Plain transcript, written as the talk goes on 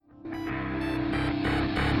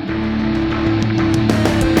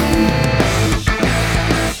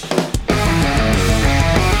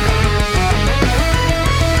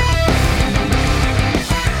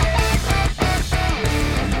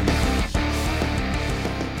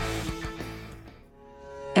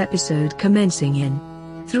Episode commencing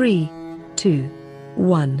in 3, 2,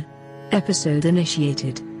 1. Episode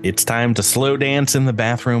initiated. It's time to slow dance in the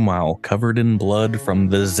bathroom while covered in blood from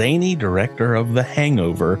the zany director of The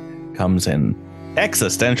Hangover comes in.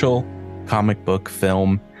 Existential comic book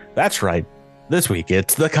film. That's right. This week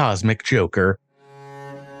it's The Cosmic Joker.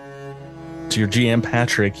 It's your GM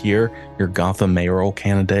Patrick here, your Gotham mayoral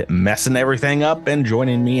candidate, messing everything up, and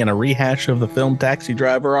joining me in a rehash of the film Taxi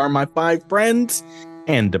Driver are my 5 friends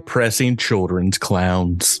and depressing children's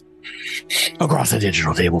clowns. Across the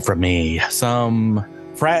digital table from me, some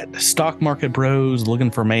frat stock market bros looking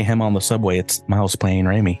for mayhem on the subway. It's Miles playing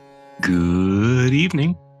Raimi. Good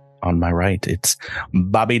evening. On my right, it's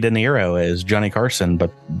Bobby De Niro as Johnny Carson,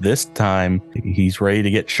 but this time he's ready to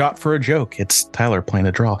get shot for a joke. It's Tyler playing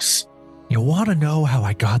a Dross. You want to know how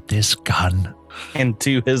I got this gun? And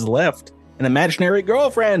to his left, an imaginary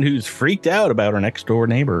girlfriend who's freaked out about her next door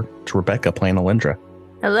neighbor. It's Rebecca playing Alindra.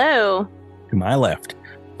 Hello. To my left,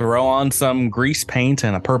 throw on some grease paint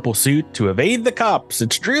and a purple suit to evade the cops.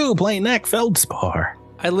 It's Drew playing Nick Feldspar.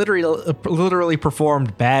 I literally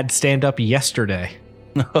performed bad stand-up yesterday.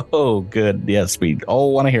 Oh, good. Yes, we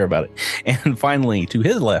all want to hear about it. And finally, to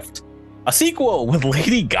his left, a sequel with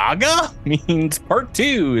Lady Gaga means part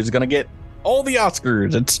 2 is going to get all the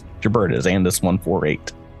Oscars. It's Jaberta's Andis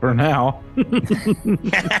 148. For now.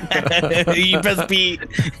 You must be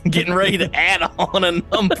getting ready to add on a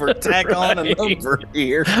number, tack on a number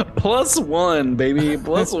here. +1, baby.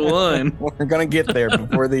 +1. We're going to get there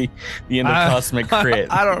before the end of Cosmic Crit.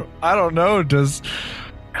 I don't know. Does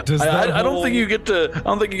I don't think you get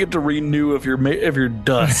to renew if you're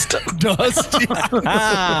dust. Dust?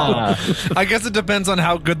 I guess it depends on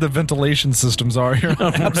how good the ventilation systems are here.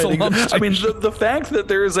 I mean, the fact that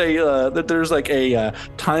there's a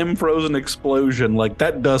time frozen explosion, like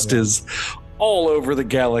that dust is all over the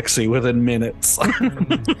galaxy within minutes.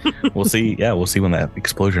 We'll see. Yeah, we'll see when that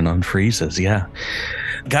explosion unfreezes. Yeah,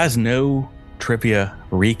 guys, no trivia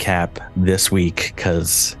recap this week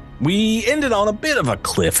because we ended on a bit of a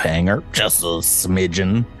cliffhanger, just a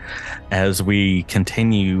smidgen, as we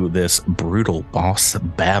continue this brutal boss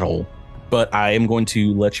battle. But I am going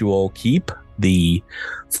to let you all keep the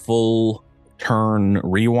full turn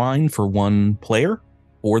rewind for one player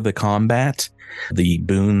for the combat, the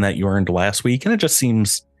boon that you earned last week. And it just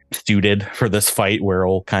seems suited for this fight where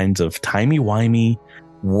all kinds of timey-wimey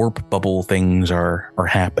warp bubble things are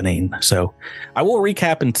happening. So I will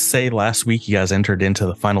recap and say last week you guys entered into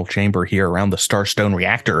the final chamber here around the Starstone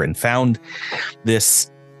reactor and found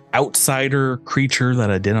this outsider creature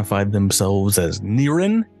that identified themselves as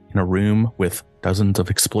Niren in a room with dozens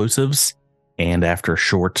of explosives. And after a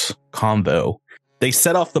short convo, they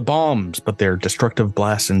set off the bombs, but their destructive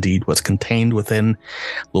blast indeed was contained within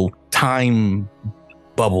little time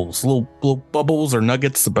bubbles, little bubbles or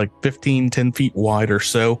nuggets of like 10 feet wide or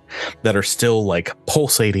so that are still like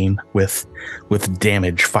pulsating with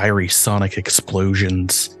damage, fiery sonic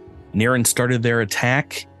explosions. Niren started their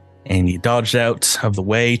attack and you dodged out of the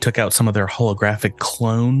way, took out some of their holographic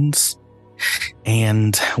clones.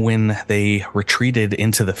 And when they retreated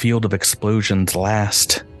into the field of explosions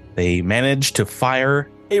last, they managed to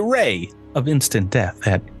fire a ray of instant death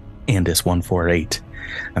at Andis 148.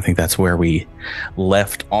 I think that's where we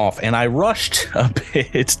left off. And I rushed a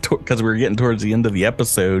bit because we were getting towards the end of the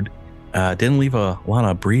episode. Didn't leave a lot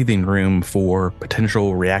of breathing room for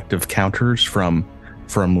potential reactive counters from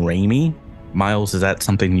Raimi. Miles, is that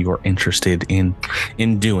something you are interested in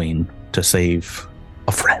doing to save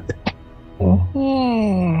a friend?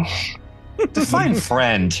 Define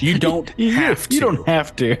friend. You don't have to. You don't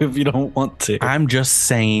have to if you don't want to. I'm just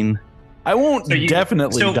saying. I won't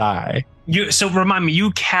definitely die. So remind me,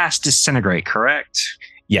 you cast Disintegrate, correct?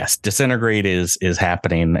 Yes, Disintegrate is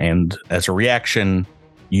happening, and as a reaction,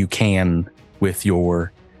 you can, with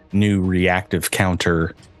your new reactive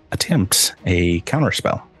counter, attempt a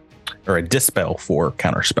counterspell or a dispel for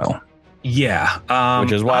counterspell. Yeah,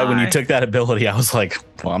 which is why when you took that ability, I was like,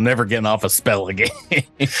 "Well, I'm never getting off a spell again."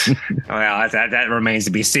 Well, that remains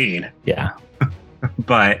to be seen. Yeah,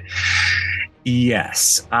 but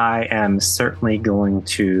yes, I am certainly going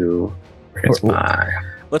to.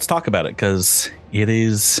 Let's talk about it because it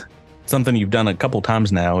is something you've done a couple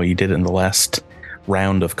times now. You did it in the last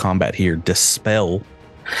round of combat here. Dispel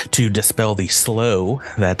to dispel the slow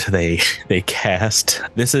that they cast.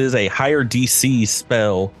 This is a higher DC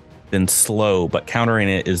spell than slow, but countering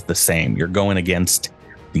it is the same. You're going against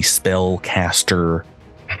the spell caster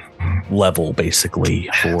level, basically.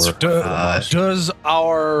 Does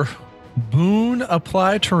our boon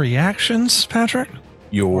apply to reactions, Patrick?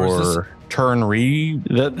 Your turn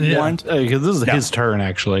rewind? Because this is his turn,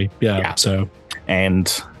 actually. Yeah. So,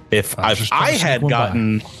 and If I had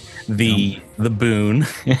gotten the boon,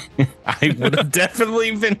 I would have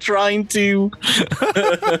definitely been trying to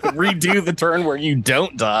redo the turn where you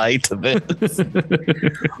don't die to this.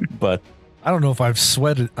 But I don't know if I've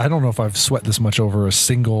sweated. I don't know if I've sweat this much over a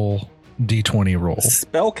single D20 roll.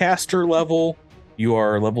 Spellcaster level, you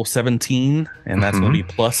are level 17, and that's going to be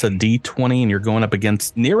plus a D20, and you're going up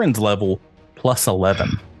against Niren's level plus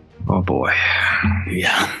 11. Oh boy.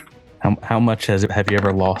 Yeah. How much have you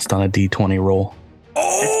ever lost on a D20 roll?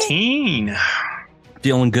 15.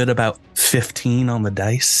 Feeling good about 15 on the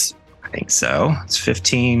dice? I think so. It's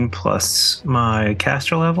 15 plus my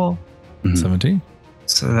caster level. 17.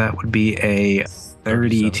 So that would be a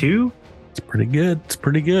 32. It's pretty good. It's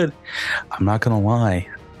pretty good. I'm not going to lie.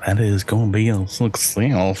 That is going to be a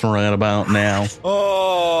success right about now.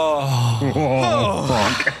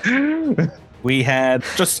 We had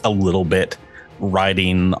just a little bit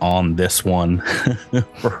riding on this one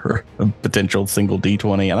for a potential single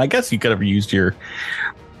D20. And I guess you could have used your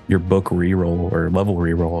book reroll or level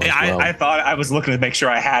reroll. I thought I was looking to make sure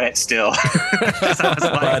I had it still.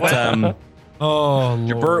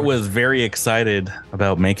 Jabert was very excited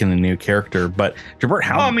about making a new character, but Jabert,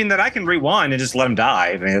 how? Well, I mean, that I can rewind and just let him die.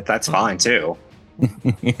 I mean, that's fine too.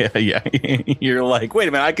 yeah. You're like, wait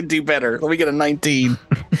a minute, I can do better. Let me get a 19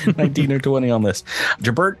 or 20 on this.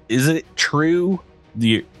 Jabert, is it true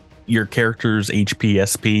your character's HP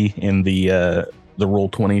SP in the roll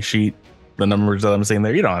 20 sheet? The numbers that I'm saying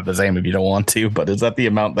there, you don't have the same if you don't want to, but is that the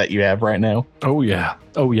amount that you have right now? Oh yeah.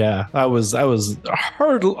 I was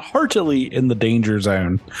heartily in the danger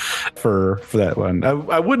zone for that one.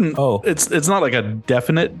 I wouldn't. Oh, it's not like a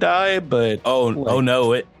definite die, but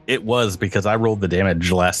no, it was because I rolled the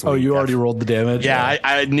damage last week. Oh, you already rolled the damage? Yeah,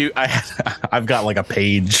 I knew I've got like a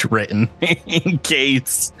page written in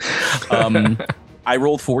case. I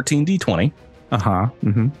rolled 14 D20.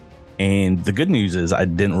 Mm-hmm. And the good news is I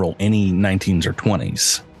didn't roll any 19s or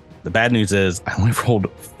 20s. The bad news is I only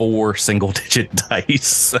rolled 4 single-digit dice,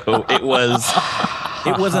 so it was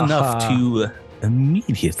enough to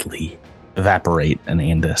immediately evaporate and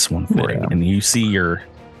end this one for you. And you see your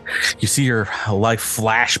life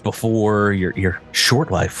flash before your short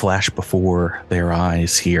life flash before their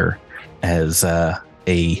eyes here as a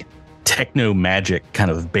techno magic kind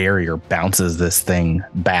of barrier bounces this thing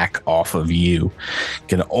back off of you. You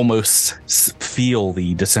can almost feel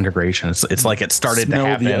the disintegration. It's like it started to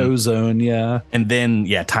happen. The ozone, yeah. And then,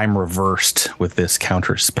 time reversed with this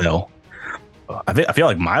counter spell. I feel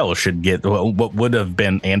like Miles should get what would have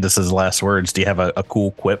been Andis's last words. Do you have a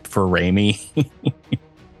cool quip for Raimi?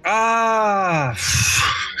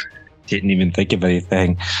 Didn't even think of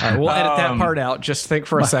anything. All right, we'll edit that part out. Just think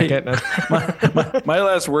for a second. My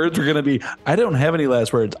last words were going to be, I don't have any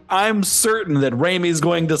last words. I'm certain that Raimi's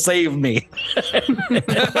going to save me.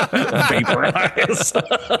 Vaporize.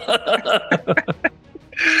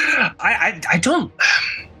 I don't.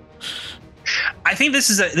 I think this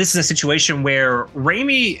is a situation where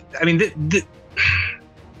Raimi. I mean,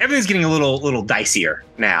 everything's getting a little dicier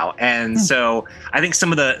now, and so I think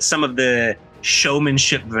some of the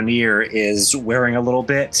showmanship veneer is wearing a little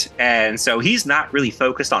bit, and so he's not really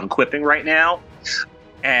focused on quipping right now.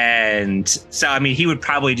 And so, I mean, he would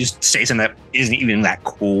probably just say something that isn't even that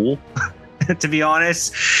cool, to be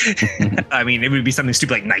honest. I mean, it would be something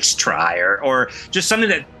stupid like "nice try" or just something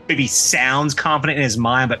that maybe sounds confident in his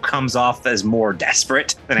mind but comes off as more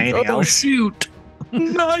desperate than anything else. Shoot,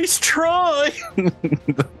 nice try.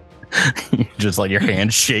 Just like your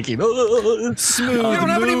hands shaking. Smooth. You don't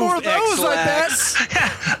have any more of those like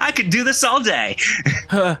that. I could do this all day.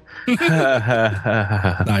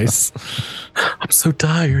 Nice. I'm so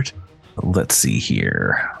tired. Let's see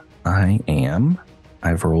here.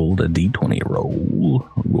 I've rolled a D20 roll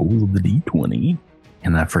the D20,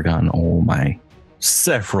 and I've forgotten all my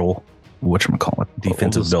several whatchamacallit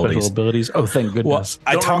defensive abilities. Oh, thank goodness.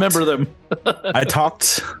 Well, I don't remember them. I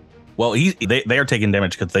talked. Well, they are taking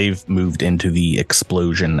damage because they've moved into the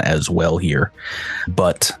explosion as well here.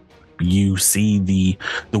 But you see the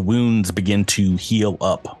wounds begin to heal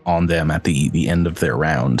up on them at the end of their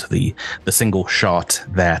round. The single shot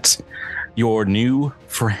that your new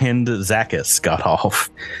friend Zacchus got off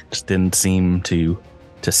just didn't seem to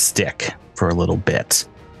stick for a little bit.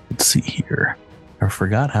 Let's see here. I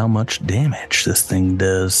forgot how much damage this thing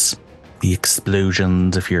does. The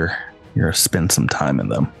explosions, if you're spend some time in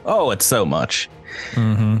them. Oh, it's so much.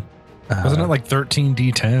 Mm-hmm. Wasn't it like 13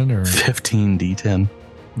 D10 or 15 D10?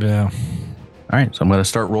 Yeah. All right, so I'm going to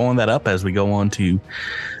start rolling that up as we go on to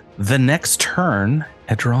the next turn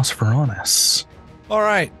at Dross Veronis. All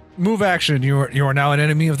right, move action. You are now an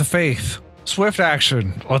enemy of the faith. Swift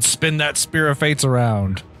action. Let's spin that Spear of Fates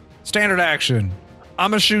around. Standard action.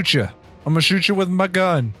 I'm gonna shoot you. I'm gonna shoot you with my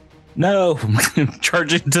gun. No,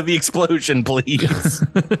 charge into the explosion, please.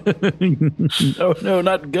 No,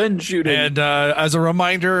 not gun shooting. And as a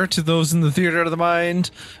reminder to those in the theater of the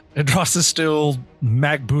mind, Adros is still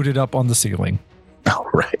mag booted up on the ceiling. All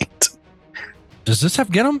right. Does this have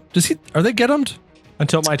get him? Are they get him?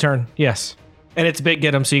 Until my turn, yes. And it's big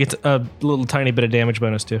get him, so you get a little tiny bit of damage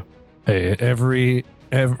bonus too. Hey, every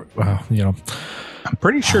well, I'm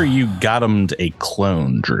pretty sure you got him to a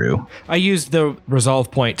clone, Drew. I used the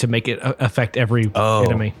resolve point to make it affect every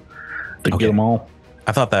enemy. To get them all.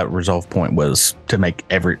 I thought that resolve point was to make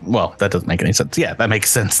well, that doesn't make any sense. Yeah, that makes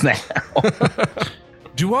sense now.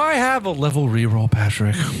 Do I have a level reroll,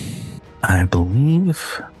 Patrick? I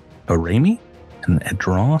believe Raimi and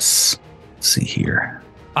Adros. Let's see here.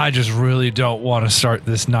 I just really don't want to start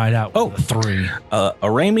this night out with a 3.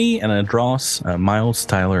 Raimi and Adros, Miles,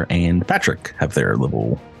 Tyler, and Patrick have their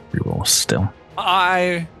level rerolls still.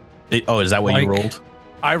 Is that what you rolled?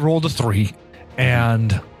 I rolled a 3,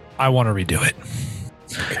 and I want to redo it.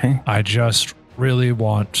 Okay. I just really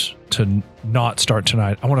want to not start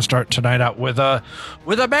tonight. I want to start tonight out with a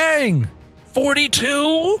bang.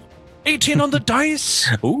 42, 18 on the dice.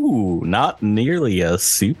 Ooh, not nearly a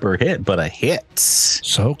super hit, but a hit.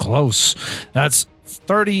 So close. That's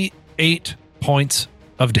 38 points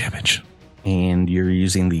of damage. And you're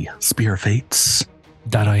using the Spear of Fates.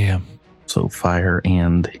 That I am. So fire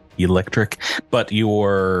and electric, but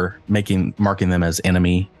you're marking them as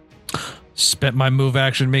enemy. Spent my move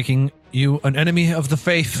action making you an enemy of the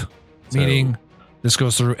faith, meaning this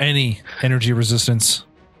goes through any energy resistance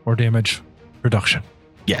or damage reduction.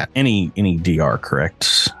 Yeah, any DR,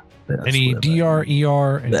 correct? Any DR,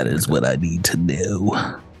 ER. That is what I need to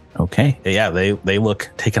know. Okay. Yeah, they look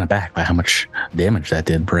taken aback by how much damage that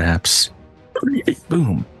did, perhaps.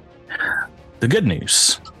 Boom. The good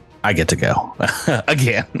news, I get to go.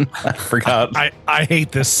 Again. I forgot. I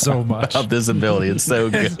hate this so much. About this ability. It's so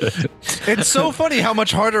good. It's so funny how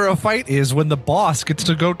much harder a fight is when the boss gets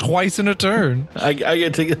to go twice in a turn.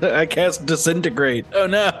 I cast Disintegrate. Oh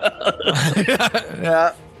no.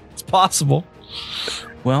 Yeah, it's possible.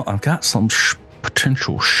 Well, I've got some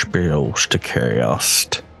potential spells to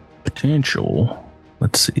cast. Potential.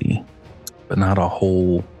 Let's see. But not a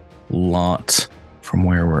whole lot from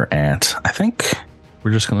where we're at. I think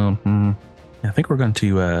we're just going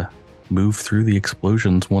to move through the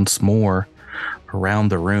explosions once more around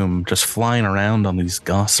the room, just flying around on these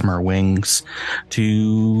gossamer wings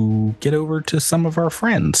to get over to some of our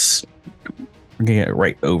friends. We're going to get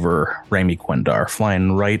right over Raimi Quindar,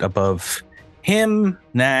 flying right above him,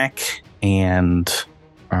 Knack, and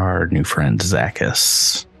our new friend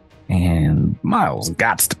Zachus. And Miles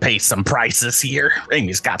gots to pay some prices here.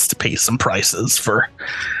 Raimi's gots to pay some prices for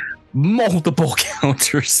multiple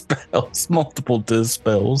counter spells, multiple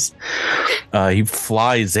dispels. He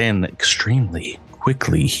flies in extremely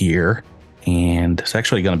quickly here, and it's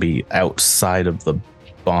actually going to be outside of the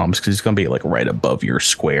bombs because he's going to be like right above your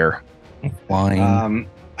square. Flying.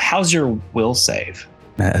 How's your will save?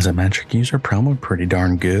 As a magic user, probably pretty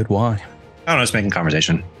darn good. Why? I don't know, just making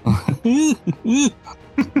conversation.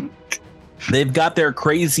 They've got their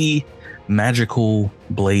crazy magical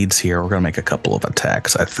blades here. We're going to make a couple of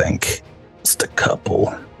attacks, I think. Just a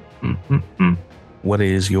couple. Mm-hmm. What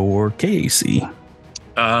is your KC?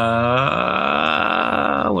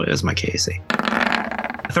 What is my KC?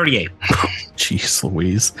 38. Jeez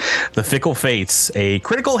Louise. The Fickle Fates, a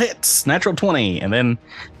critical hit, natural 20, and then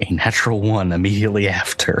a natural 1 immediately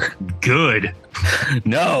after. Good.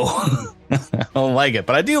 No. I don't like it,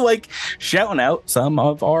 but I do like shouting out some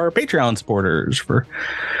of our Patreon supporters for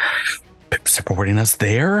supporting us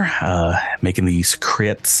there, making these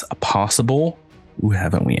crits possible. Who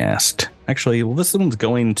haven't we asked? Actually, well, this one's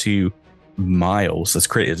going to Miles. This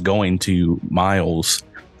crit is going to Miles.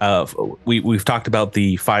 We've talked about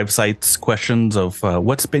the 5 sites questions of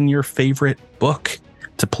what's been your favorite book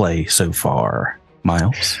to play so far,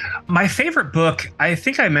 Miles? My favorite book, I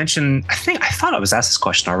think I thought I was asked this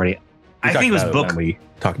question already. I think it was book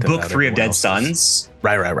 3 of Dead Sons.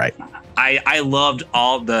 Right. I loved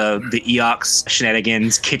all the Eox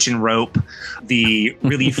shenanigans, kitchen rope, the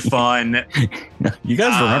really fun. You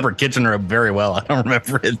guys remember kitchen rope very well. I don't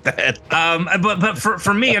remember it that. But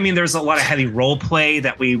for me, I mean, there's a lot of heavy role play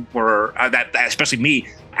that we were that especially me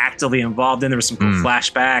actively involved in. There was some cool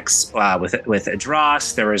flashbacks with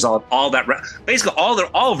Adros. There was all that basically all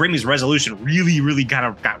of Raimi's resolution really kind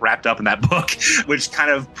of got wrapped up in that book, which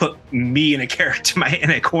kind of put me in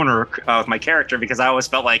a corner of my character because I always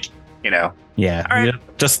felt like, Yeah. All right.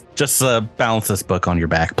 Just balance this book on your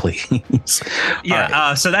back, please. Yeah.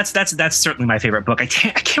 Right. So that's certainly my favorite book. I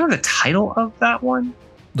can't remember the title of that one.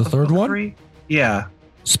 The third Book one? 3? Yeah.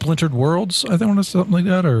 Splintered Worlds, I think, or something like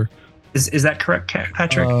that, or Is that correct,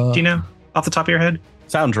 Patrick? Do you know off the top of your head?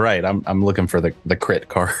 Sounds right. I'm looking for the crit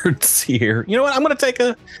cards here. You know what? I'm going to take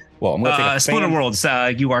a Splintered Worlds.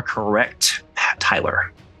 You are correct,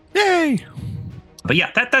 Tyler. yay! But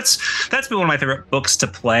yeah, that's been one of my favorite books to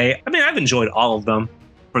play. I mean, I've enjoyed all of them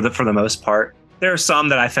for the most part. There are some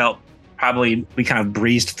that I felt probably we kind of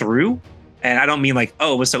breezed through, and I don't mean like,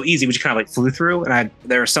 oh, it was so easy, we just kind of like flew through. And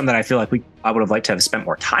there are some that I feel like I would have liked to have spent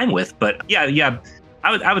more time with. But yeah,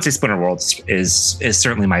 I would say Splinter Worlds is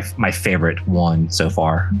certainly my favorite one so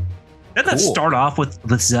far. Did that start off with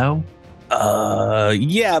Zoe?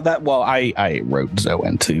 Yeah, I wrote Zoe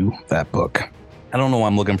into that book. I don't know why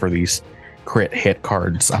I'm looking for these crit hit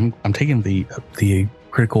cards. I'm taking the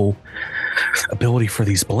critical ability for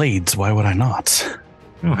these blades. Why would I not?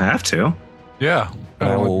 You don't have to. Yeah.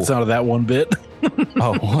 I like the sound of that one bit.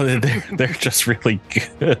 Oh, well, they're just really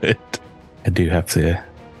good. I do have to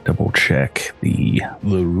double check the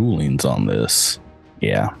rulings on this.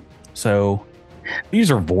 Yeah. So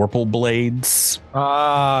these are Vorpal blades.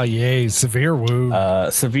 Ah, yay. Severe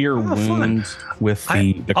wound. Severe wound with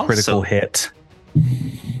the critical hit.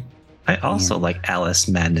 I also like Alice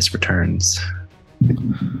Madness Returns.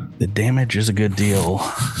 The damage is a good deal.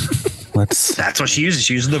 That's what she uses.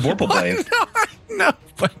 She uses the Vorpal blade. No,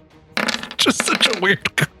 but just such a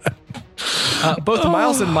weird cut. Both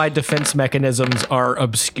Miles and my defense mechanisms are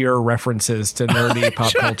obscure references to nerdy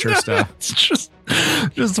pop culture stuff.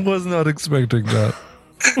 Just was not expecting that.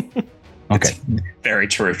 Okay. Very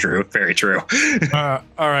true. Very true. All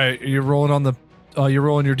right, you're rolling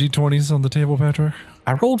your d20s on the table, Patrick.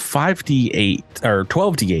 I rolled 5d8 or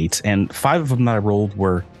 12d8, and 5 of them that I rolled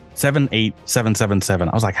were 7, 8, 7, 7, 7.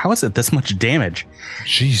 I was like, how is it this much damage?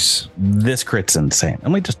 Jeez. This crit's insane.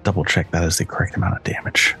 Let me just double check that is the correct amount of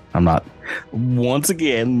damage. I'm not, once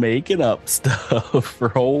again, making up stuff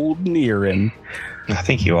for old Niran. I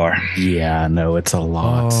think you are. Yeah, no, it's a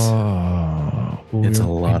lot. It's a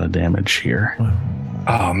lot of damage here.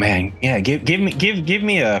 Oh man, yeah. Give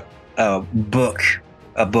me a book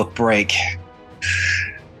break.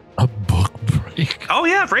 A book break. Oh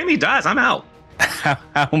yeah, if Raimi dies, I'm out.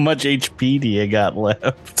 How much HP do you got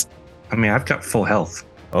left? I mean, I've got full health.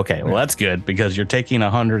 Okay, well that's good because you're taking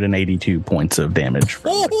 182 points of damage.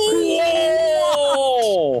 Whoa!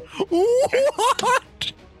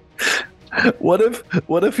 What if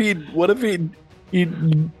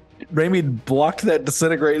Raimi blocked that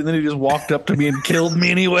disintegrate and then he just walked up to me and killed me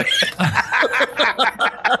anyway?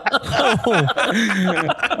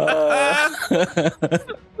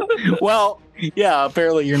 Well, yeah,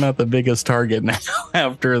 apparently you're not the biggest target now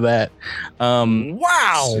after that.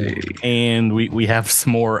 Wow. And we have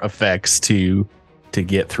some more effects to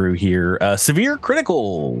get through here. Severe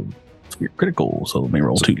critical. So let me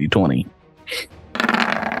roll 2d20.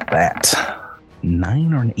 That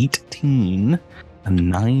 9 or an 18. A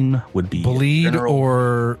 9 would be bleed general.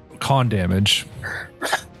 or con damage. I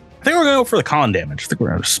think we're gonna go for the con damage. I think we're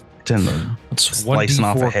gonna pretend That's slicing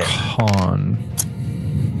off a 1d4 head. con.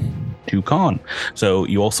 2 con. So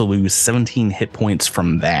you also lose 17 hit points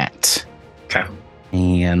from that. Okay.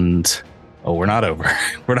 And we're not over.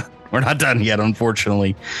 We're not done yet,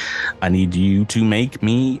 unfortunately. I need you to make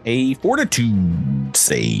me a fortitude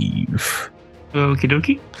save. Okie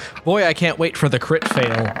dokie. Boy, I can't wait for the crit fail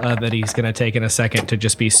that he's going to take in a second to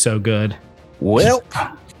just be so good. Well,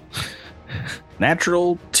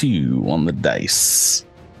 natural 2 on the dice.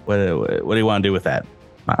 What do you want to do with that,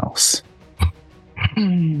 Miles?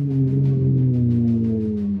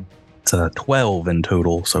 It's a 12 in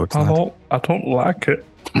total, so it's not. I don't like it.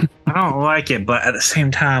 I don't like it, but at the same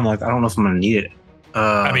time, like I don't know if I'm gonna need it.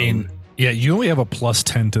 I mean, yeah, you only have a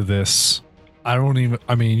 +10 to this.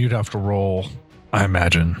 You'd have to roll, I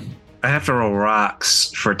imagine. I have to roll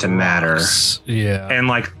rocks for it to matter. Yeah. And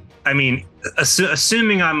like, I mean,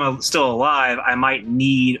 assuming I'm still alive, I might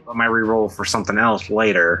need my reroll for something else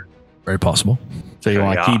later. Very possible. So you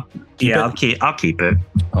want to keep Yeah, it? I'll keep it.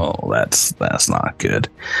 Oh, that's not good.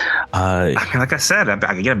 I mean, like I said, I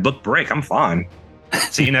can get a book break. I'm fine.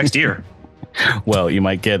 See you next year. Well, you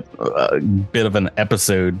might get a bit of an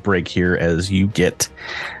episode break here as you get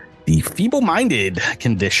the feeble-minded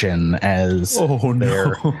condition as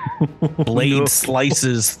their blade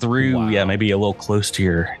slices through. Wow. Yeah, maybe a little close to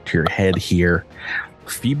your head here.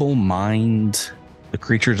 Feeble mind. The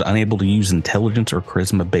creature is unable to use intelligence or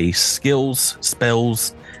charisma-based skills,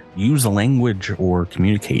 spells, use a language, or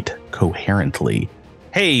communicate coherently.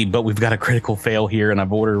 hey, but we've got a critical fail here, and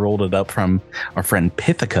I've already rolled it up from our friend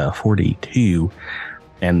Pithica 42.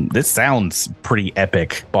 And this sounds pretty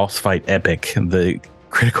epic, boss fight epic. The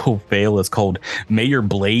critical fail is called May Your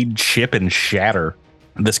Blade Chip and Shatter.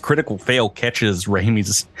 This critical fail catches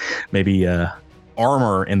Raimi's maybe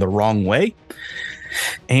armor in the wrong way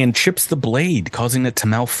and chips the blade, causing it to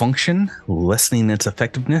malfunction, lessening its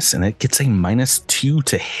effectiveness, and it gets a -2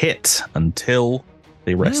 to hit until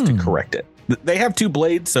they rest to correct it. They have 2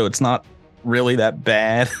 blades, so it's not really that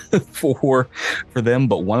bad for them,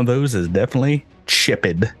 but one of those is definitely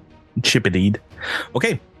chippedied.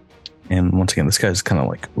 Okay. And once again, this guy's kind of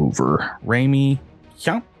like over Raimi.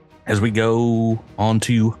 Yeah. As we go on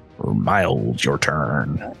to Miles, your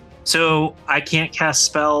turn. So I can't cast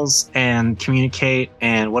spells and communicate,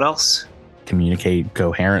 and what else? Communicate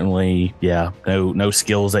coherently. Yeah. No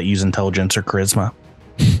skills that use intelligence or charisma.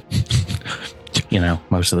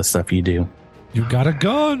 Most of the stuff you do. You got a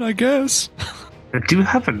gun, I guess. I do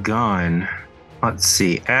have a gun. Let's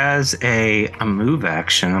see. As a move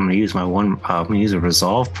action, I'm going to use I'm going to use a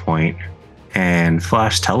resolve point and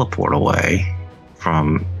flash teleport away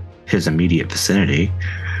from his immediate vicinity.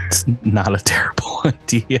 It's not a terrible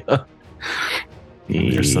idea.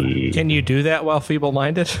 Can you do that while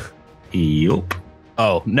feeble-minded? Yup.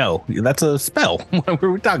 Oh, no. That's a spell. What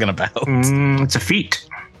were we talking about? It's a feat.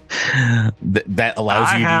 That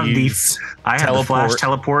allows you to use I have the flash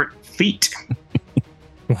teleport feat.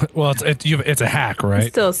 Well, it's a hack, right? It's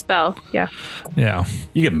still a spell. Yeah. Yeah.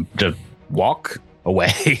 You can just walk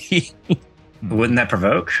away. Wouldn't that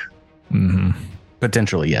provoke? Mm-hmm.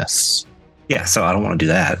 Potentially, yes. Yeah, so I don't want to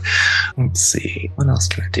do that. Let's see. What else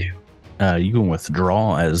can I do? You can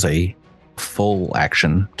withdraw as a full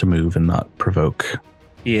action to move and not provoke.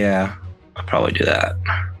 Yeah, I'll probably do that.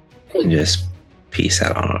 And just peace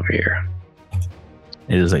out on over here.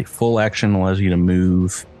 It is a full action, allows you to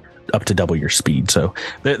move up to double your speed. So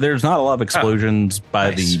there's not a lot of explosions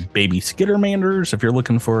by the baby Skittermanders if you're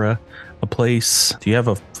looking for a place. Do you have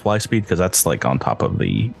a fly speed? Because that's like on top of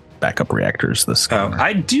the backup reactors.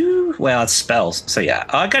 I do. Well, it's spells. So yeah,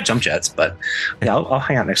 I got jump jets, but yeah, I'll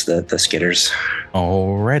hang out next to the skitters.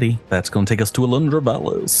 Alrighty. That's going to take us to Alundra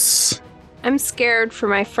Valos. I'm scared for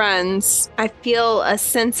my friends. I feel a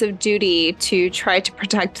sense of duty to try to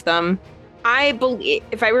protect them. I believe,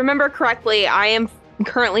 if I remember correctly, I am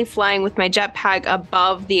currently flying with my jetpack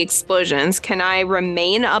above the explosions. Can I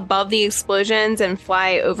remain above the explosions and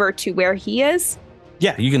fly over to where he is?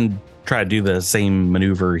 Yeah, you can try to do the same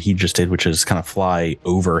maneuver he just did, which is kind of fly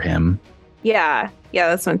over him. Yeah,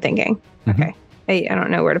 that's what I'm thinking. Mm-hmm. Okay. I don't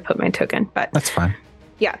know where to put my token, but that's fine.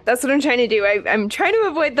 Yeah, that's what I'm trying to do. I'm trying to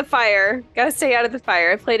avoid the fire. Gotta stay out of the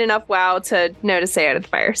fire. I played enough WoW to know to stay out of the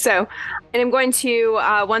fire. So, and I'm going to,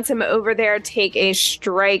 once I'm over there, take a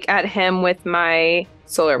strike at him with my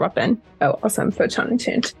solar weapon. Oh, awesome. Photon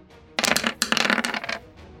attuned.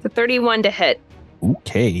 So 31 to hit.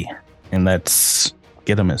 Okay. And that's,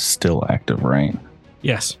 get him is still active, right?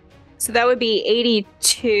 Yes. So that would be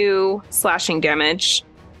 82 slashing damage.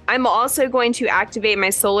 I'm also going to activate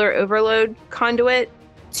my solar overload conduit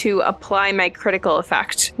to apply my critical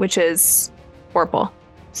effect, which is Vorpal.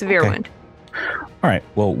 Severe wound. All right.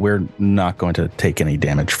 Well, we're not going to take any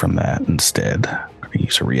damage from that. Instead, we're going to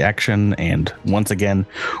use a reaction. And once again,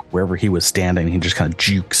 wherever he was standing, he just kind of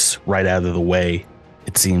jukes right out of the way.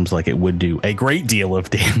 It seems like it would do a great deal of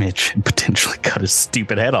damage and potentially cut his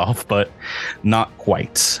stupid head off, but not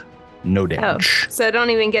quite. No damage. Oh, so I don't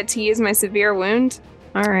even get to use my severe wound?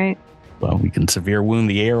 All right. Well, we can severe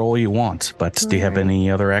wound the air all you want, but do you have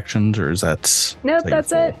any other actions, or is that... Nope,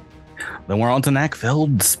 that's it. Then we're on to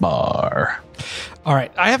Nakveldspar. All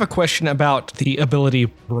right. I have a question about the ability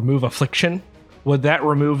to remove affliction. Would that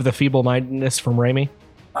remove the feeble-mindedness from Raimi?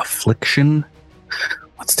 Affliction?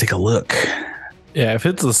 Let's take a look. Yeah, if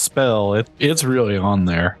it's a spell, it's really on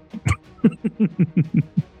there.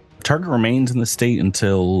 Target remains in the state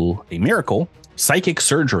until a miracle, psychic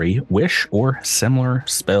surgery, wish, or similar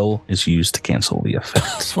spell is used to cancel the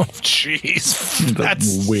effect. Oh, jeez.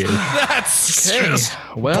 That's weird. That's just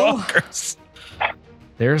well, bonkers.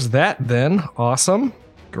 There's that then. Awesome.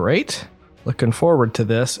 Great. Looking forward to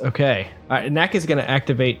this. Okay. Nak is going to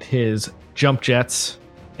activate his jump jets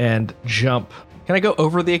and jump. Can I go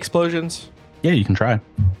over the explosions? Yeah, you can try. All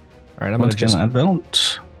right, I'm going to just... Let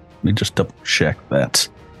me just double check that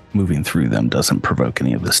moving through them doesn't provoke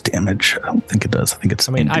any of this damage. I don't think it does. I think it's...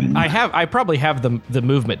 I probably have the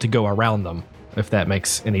movement to go around them, if that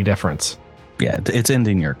makes any difference. Yeah, it's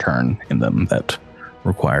ending your turn in them that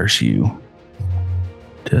requires you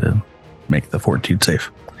to make the fortitude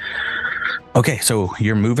save. Okay, so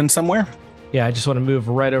you're moving somewhere? Yeah, I just want to move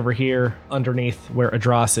right over here underneath where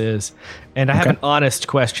Adras is. And I have an honest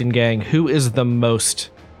question, gang. Who is the most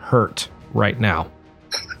hurt right now?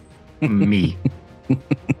 Me.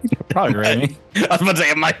 Probably Raimi. I was about to say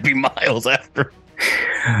it might be Miles after.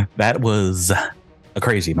 That was a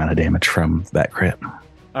crazy amount of damage from that crit.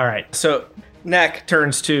 All right. So Knack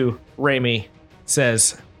turns to Raimi,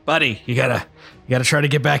 says, "Buddy, you gotta try to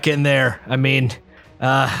get back in there. I mean,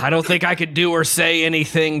 I don't think I could do or say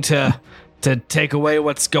anything to take away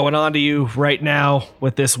what's going on to you right now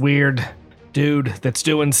with this weird dude that's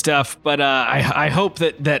doing stuff. But I hope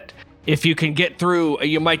that if you can get through,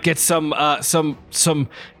 you might get some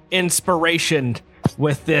inspiration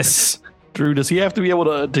with this." Drew, does he have to be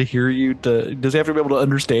able to hear you? Does he have to be able to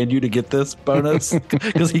understand you to get this bonus?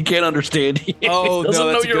 Because he can't understand you. Oh, he doesn't no,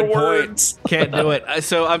 know that's a your good words. point. Can't do it.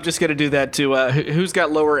 So I'm just gonna do that to who's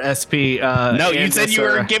got lower SP? No, you said you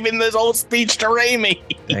were giving this whole speech to Raimi.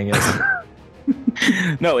 Dang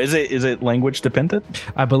it. No, is it language dependent?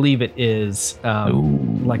 I believe it is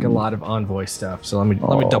like a lot of envoy stuff. So let me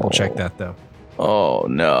double check that though. Oh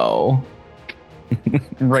no.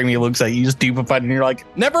 Raimi looks at you stupefied and you're like,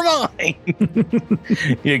 never mind.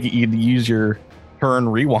 You'd use your turn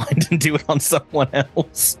rewind and do it on someone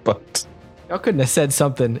else, but I couldn't have said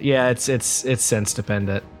something. Yeah, it's sense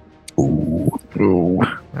dependent. Ooh.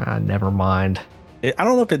 Never mind. I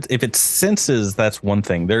don't know if it's senses. That's one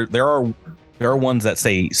thing. There are ones that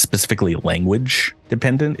say specifically language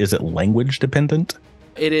dependent. Is it language dependent?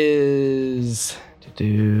 It is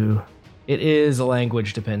It is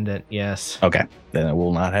language dependent. Yes. Okay, then it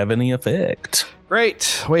will not have any effect.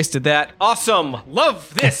 Great. Wasted that. Awesome.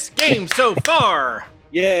 Love this game so far.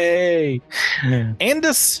 Yay!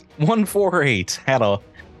 Andis148 had a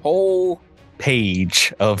whole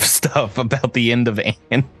page of stuff about the end of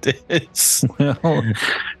Andis. Well,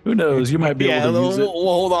 who knows? You might be able to use it. We'll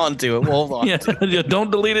hold on to it. We'll hold on to it. Yeah,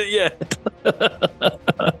 don't delete it yet.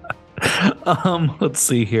 Let's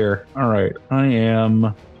see here. All right, I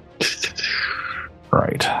am.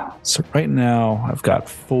 Right. So right now I've got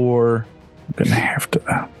 4. I'm gonna have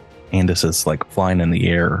to. Andis is like flying in the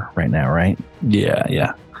air right now, right?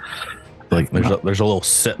 Yeah. Like there's a little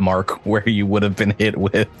sit mark where you would have been hit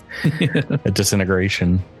with a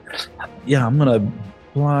disintegration. Yeah, I'm gonna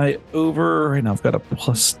fly over. Right now I've got a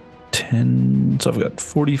plus 10, so I've got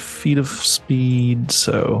 40 feet of speed.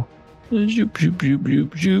 So zoop, zoop, zoop,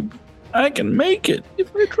 zoop, zoop. I can make it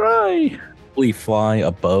if I try. We fly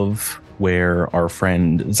above where our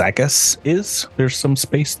friend Zacchus is. There's some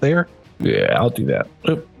space there. Yeah, I'll do that.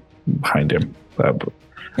 Behind him. Yeah.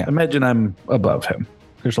 Imagine I'm above him.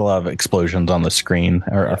 There's a lot of explosions on the screen.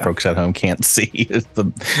 Our folks at home can't see.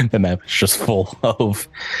 The map is just full of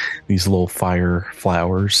these little fire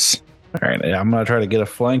flowers. All right, I'm going to try to get a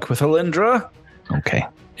flank with Alindra. Okay.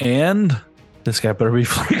 And this guy better be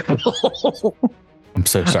flankable. I'm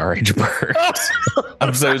so sorry, Jabert.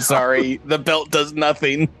 I'm so sorry. The belt does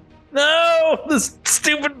nothing. No, this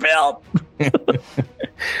stupid belt.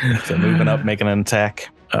 So moving up, making an attack.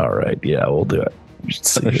 All right, yeah, we'll do it.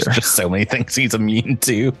 There's just so many things he's immune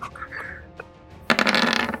to.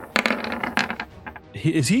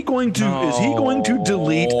 Is he going to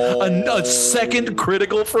delete a second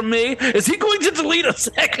critical from me? Is he going to delete a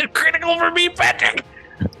second critical from me, Patrick?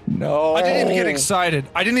 No. I didn't even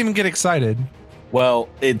get excited. Well,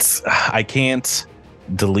 I can't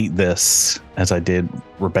delete this as I did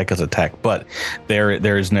Rebecca's attack, but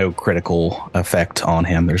there is no critical effect on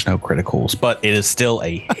him. There's no criticals, but it is still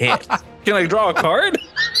a hit. Can I draw a card?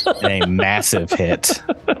 A massive hit.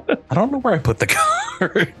 I don't know where I put the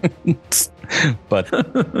card, but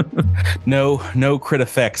no crit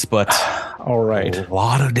effects, but all right, a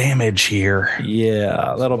lot of damage here.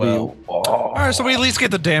 Yeah, that'll be. All right, so we at least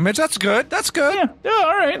get the damage. That's good. That's good. Yeah.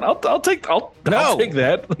 All right, I'll take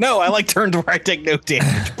that. No, I like turns where I take no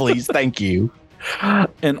damage, please. Thank you.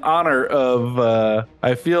 In honor of,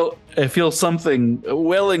 I feel something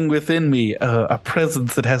welling within me, a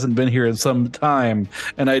presence that hasn't been here in some time,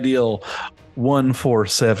 and I deal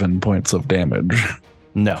 147 points of damage.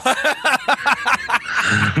 No.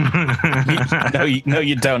 No,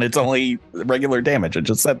 you don't. It's only regular damage. I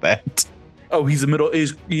just said that. Oh, he's immune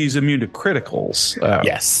to criticals.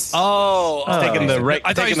 Yes. Oh, taking the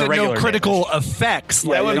I thought you said no critical effects.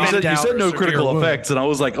 Yeah, you said no critical effects, and I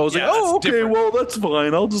was like, oh, okay, different. Well, that's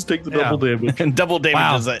fine. I'll just take the double damage. And double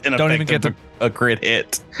damage is an Don't effect even get a crit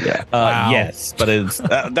hit. Yeah. Yes, but it's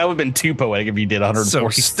that would have been too poetic if you did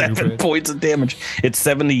 147 points of damage. It's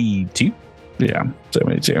 72. Yeah,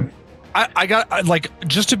 72. I got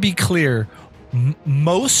just to be clear,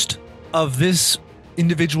 most of this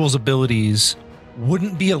individual's abilities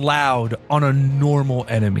wouldn't be allowed on a normal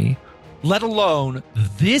enemy. let alone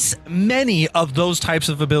this many of those types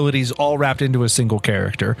of abilities all wrapped into a single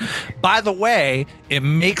character. By the way, it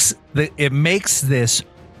makes this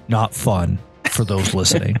not fun for those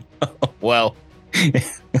listening. Well,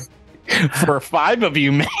 for 5 of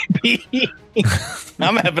you, maybe.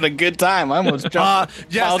 I'm having a good time. I almost jumped.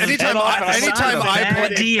 Yes, anytime I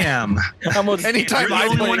play DM. Anytime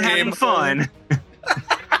I play a game, fun.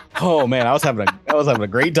 Oh man, I was having a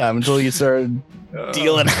great time until you started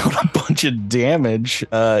dealing out a bunch of damage.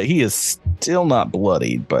 He is still not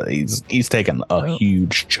bloodied, but he's taken a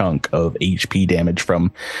huge chunk of HP damage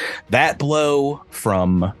from that blow,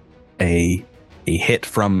 from a hit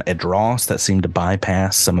from a Dross that seemed to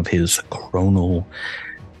bypass some of his chronal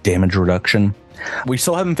damage reduction. We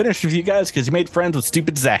still haven't finished with you guys because you made friends with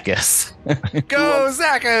stupid Zacchus. Go,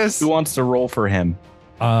 Zacchus! Who wants to roll for him?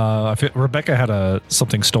 I feel Rebecca had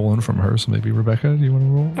something stolen from her, so maybe Rebecca, do you want to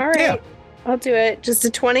roll? All right. Yeah. I'll do it. Just a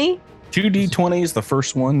 20? 2 D20s. The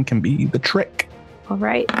first one can be the trick. All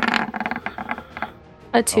right.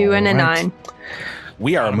 A 2 and a 9.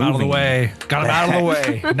 We are Got him moving out of the way. Got him out of the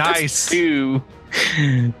way. Nice.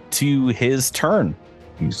 to his turn.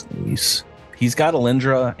 He's got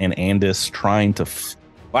Alindra and Andis trying to.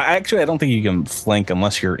 Well, actually, I don't think you can flank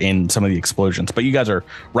unless you're in some of the explosions. But you guys are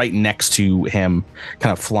right next to him,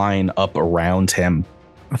 kind of flying up around him.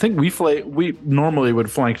 I think we normally would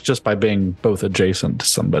flank just by being both adjacent to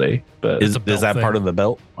somebody. But Is that part of the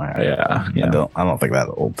belt? Yeah. I don't think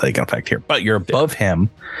that will take effect here. But you're above him.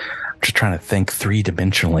 I'm just trying to think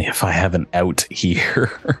 3-dimensionally if I have an out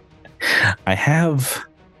here. I have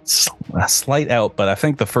a slight out, but I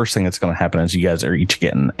think the first thing that's going to happen is you guys are each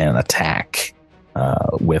getting an attack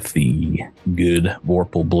with the good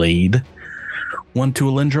Vorpal Blade. 1 to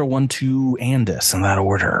Alindra, 1 to Andis, in that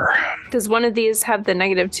order. Does one of these have the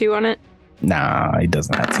 -2 on it? Nah, he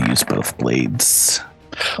doesn't have to use both blades.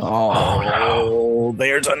 Oh, no.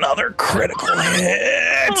 There's another critical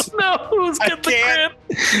hit. Oh, no, who's I getting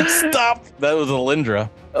the can't stop. That was Alindra.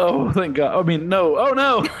 Oh, thank God. I mean, no. Oh,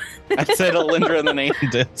 no. I said Alindra and then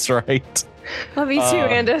Andis, right? Love you too,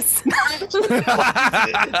 Andis.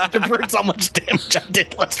 Divert so much damage I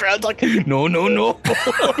did last round. Like, no. No.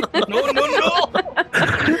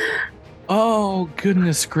 Oh,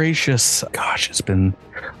 goodness gracious. Gosh, it's been...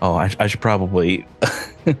 Oh, I should probably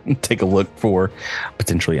take a look for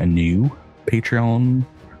potentially a new Patreon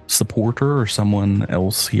supporter or someone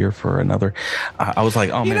else here for another. I was like,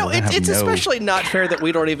 oh, man. It's especially not fair that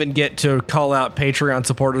we don't even get to call out Patreon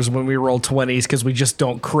supporters when we roll 20s because we just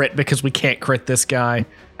don't crit because we can't crit this guy.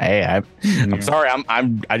 Hey, I'm sorry.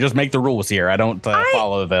 I just make the rules here. I don't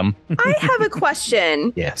follow them. I have a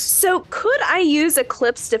question. Yes. So could I use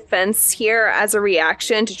Eclipse Defense here as a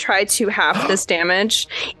reaction to try to half this damage?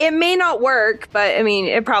 It may not work, but I mean,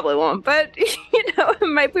 it probably won't. But, it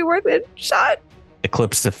might be worth a shot.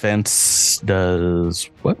 Eclipse Defense does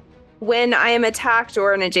what? When I am attacked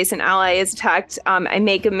or an adjacent ally is attacked, I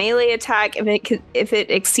make a melee attack. If it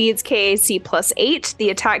exceeds KAC +8, the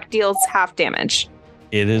attack deals half damage.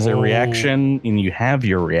 It is a reaction, and you have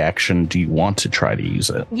your reaction. Do you want to try to use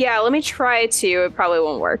it? Yeah, let me try to. It probably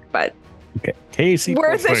won't work, but Okay, KC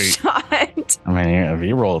worth a +8. shot. I mean, if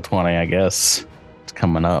you roll a 20, I guess it's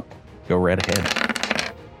coming up. Go right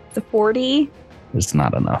ahead. It's a 40. It's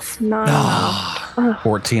not enough. Not enough.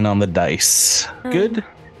 14 on the dice. Good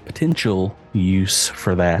potential use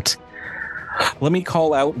for that. Let me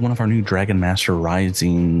call out one of our new Dragon Master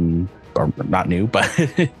Rising, or not new, but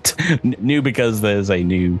new because there's a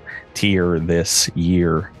new tier this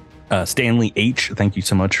year. Stanley H, thank you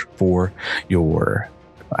so much for your,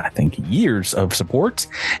 I think, years of support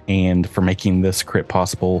and for making this crit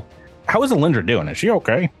possible. How is Alindra doing? Is she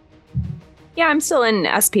okay? Yeah, I'm still in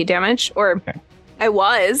SP damage, or Okay. I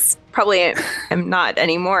was. Probably am not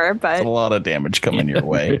anymore, That's but a lot of damage coming your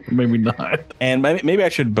way. Maybe not. And maybe I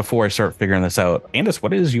should, before I start figuring this out, Andis,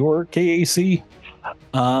 what is your KAC?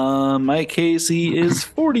 My KC is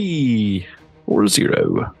 40. 40.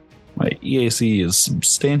 My EAC is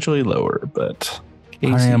substantially lower, but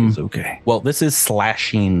KC is okay. Well, this is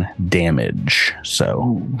slashing damage,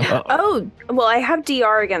 so oh, well, I have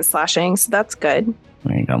DR against slashing, so that's good.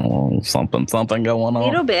 we got a little something going A on.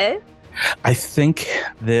 little bit. I think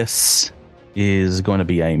this is going to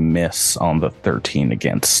be a miss on the 13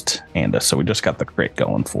 against Andis, so we just got the crit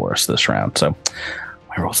going for us this round. So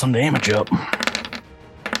I roll some damage up.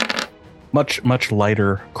 Much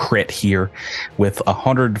lighter crit here with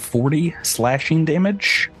 140 slashing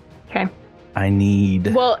damage. Okay. I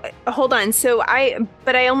need. Well, hold on. So I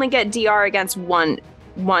only get DR against one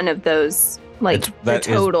of those, like the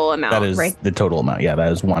total amount, That is right? the total amount. Yeah,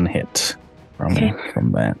 that is one hit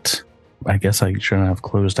from that. I guess I shouldn't have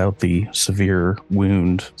closed out the severe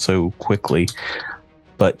wound so quickly.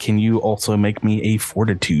 But can you also make me a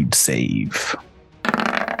fortitude save?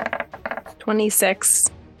 26.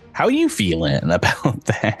 How are you feeling about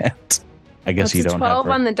that? I guess That's you a don't 12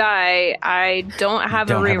 have on the die. I don't have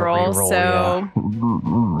a don't have a reroll, reroll,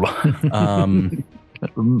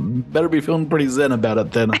 so Better be feeling pretty zen about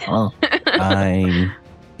it then. Huh? I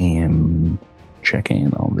am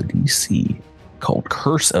checking on the DC called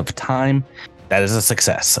Curse of Time. That is a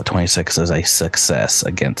success. A 26 is a success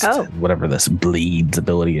against whatever this bleeds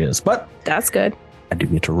ability is. But that's good. I do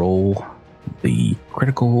get to roll the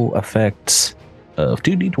critical effect of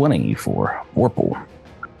 2d20 for Warple.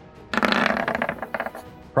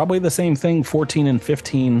 Probably the same thing, 14 and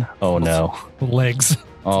 15. Oh no. Legs.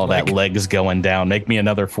 Oh, that leg's going down. Make me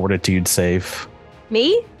another fortitude save.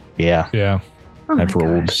 Me? Yeah, Yeah. Oh my I've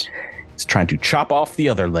rolled. gosh. It's trying to chop off the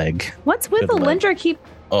other leg. What's with Good leg. Alindra? She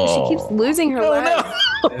keeps losing her leg.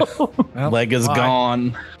 Well, Leg is why?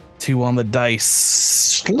 gone. 2 on the dice.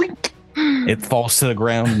 Slink. It falls to the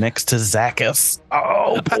ground next to Zacchus.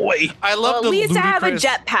 Oh boy. I Well, love at the least I have a ludicrous-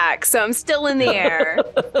 jetpack, so I'm still in the air.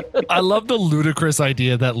 I love the ludicrous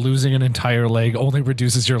idea that losing an entire leg only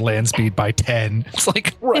reduces your land speed by 10. It's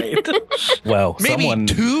like Right. Well, maybe someone,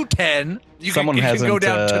 210. You someone can go hasn't,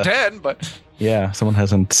 down to 10, but yeah, someone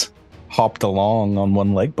hasn't hopped along on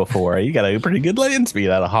one leg before. You got a pretty good land speed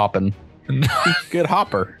out of hopping. Good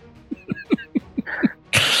hopper.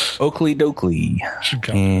 Oakley Dokley.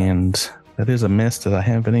 And that is a miss. Did I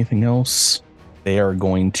have anything else? They are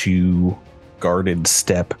going to guarded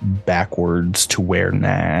step backwards to where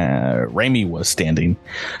Raimi was standing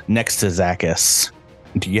next to Zacchus.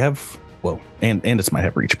 Do you have, well, and Andis might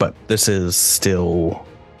have reach, but this is still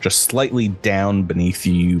just slightly down beneath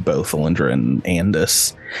you, both Alindra and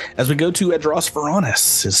Andis. As we go to Edros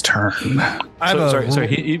Veronis, his turn. Sorry.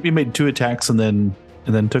 He made 2 attacks and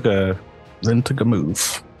then took a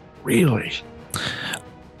move. really.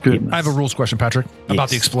 Goodness. I have a rules question, Patrick, about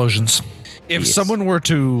the Yes. explosions. If Yes. someone were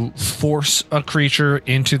to force a creature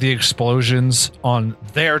into the explosions on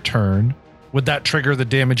their turn, would that trigger the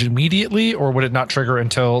damage immediately, or would it not trigger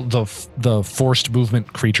until the forced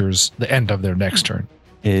movement creatures, the end of their next turn?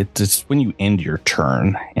 It's when you end your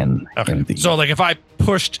turn and Okay. So, like, if I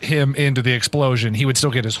pushed him into the explosion, he would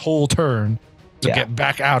still get his whole turn to Yeah. get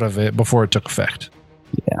back out of it before it took effect.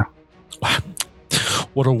 Yeah. Wow.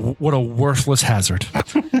 What a worthless hazard.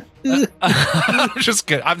 I'm just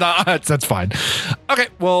kidding. I'm not. That's fine. Okay.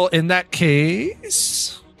 Well, in that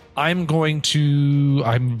case, I'm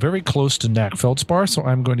very close to Knack Feldspar, so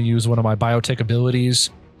I'm going to use one of my biotech abilities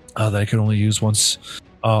that I can only use once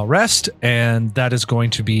rest, and that is going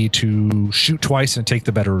to be to shoot twice and take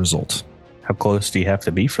the better result. How close do you have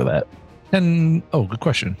to be for that? And good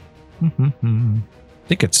question. I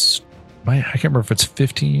think it's I can't remember if it's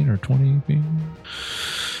 15 or 20 feet.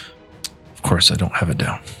 Of course, I don't have it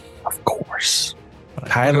down. Of course. But I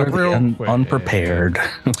Tyler, look real the quick. unprepared.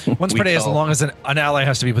 Once We per day, as all- long as an ally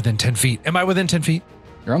has to be within 10 feet. Am I within 10 feet?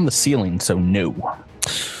 You're on the ceiling, so no.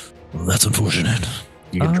 Well, that's unfortunate.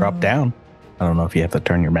 You can drop down. I don't know if you have to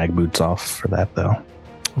turn your mag boots off for that, though.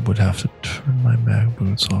 I would have to turn my mag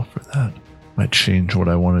boots off for that. Might change what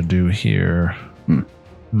I want to do here.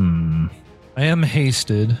 I am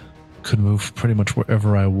hasted. Could move pretty much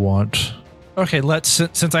wherever I want. Okay,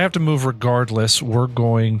 since I have to move regardless, we're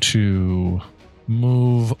going to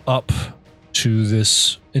move up to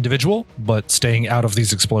this individual, but staying out of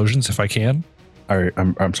these explosions if I can.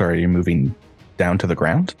 I'm sorry, you're moving down to the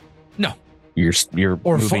ground? No. You're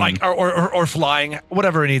Or moving. or flying,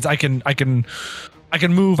 whatever it needs. I can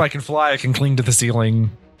move, I can fly, I can cling to the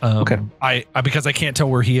ceiling. Okay. I because I can't tell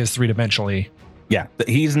where he is 3-dimensionally. Yeah,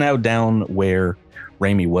 he's now down where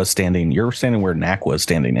Raimi was standing. You're standing where Knack was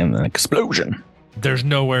standing in an explosion. There's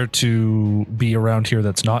nowhere to be around here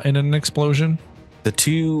that's not in an explosion. The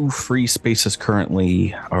 2 free spaces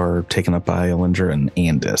currently are taken up by Alindra and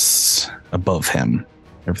Andis above him.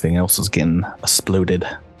 Everything else is getting exploded.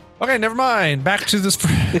 Okay, never mind. Back to this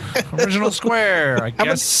original square. I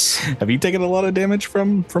guess. Have you taken a lot of damage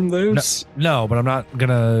from those? No, but I'm not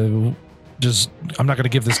gonna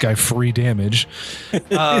give this guy free damage.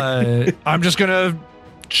 I'm just gonna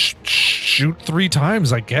shoot 3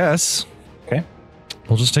 times, I guess. Okay.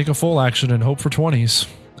 We'll just take a full action and hope for 20s.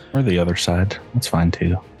 Or the other side. That's fine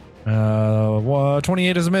too.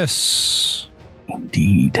 28 is a miss.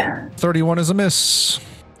 Indeed. 31 is a miss.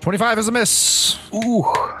 25 is a miss. Ooh.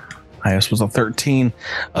 Highest was a 13.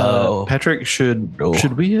 Patrick, should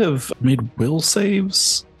we have made will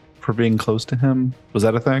saves for being close to him? Was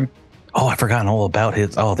that a thing? Oh, I've forgotten all about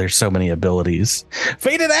his. Oh, there's so many abilities.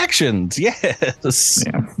 Fated actions. Yes.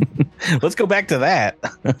 Yeah. let's go back to that.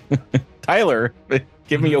 Tyler,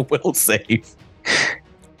 give me a will save.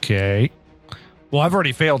 Okay. Well, I've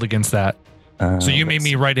already failed against that. So you made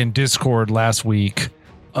me write in Discord last week.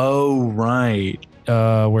 Oh, right.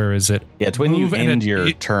 Where is it? Yeah, it's when you end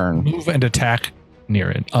your turn. Move and attack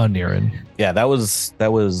Niran. Niran. Yeah, that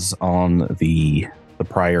was on the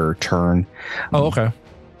prior turn. Oh, okay.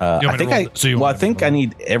 I think I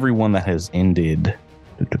need everyone that has ended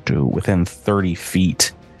within 30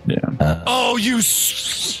 feet. Yeah. Oh, you.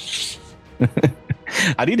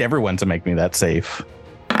 I need everyone to make me that safe.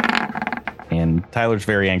 And Tyler's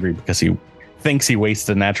very angry because he thinks he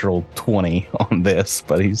wasted a natural 20 on this,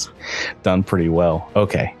 but he's done pretty well.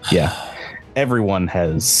 Okay, yeah. Everyone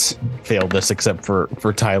has failed this except for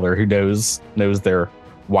Tyler, who knows their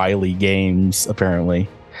wily games, apparently.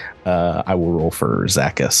 I will roll for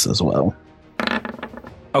Zacchus as well.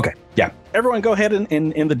 Okay, yeah. Everyone go ahead and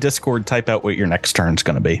in the Discord type out what your next turn's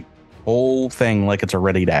going to be. Whole thing like it's a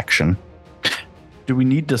readied action. Do we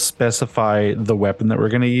need to specify the weapon that we're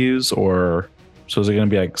going to use, or so is it going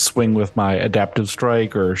to be like swing with my adaptive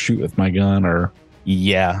strike or shoot with my gun, or?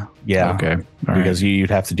 Yeah. Okay. All because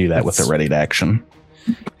you'd have to do that with the readied action.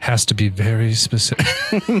 Has to be very specific.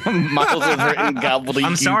 Miles has written gobbledygook.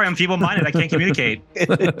 I'm sorry, I'm feeble-minded. I can't communicate.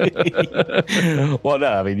 Well, no,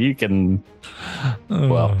 I mean you can.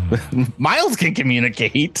 Well, Miles can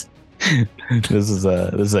communicate. This is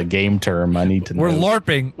a game term. I need to know. We're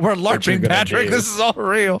LARPing. We're LARPing, Patrick. do. This is all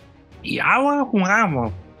real. Yeah, blah,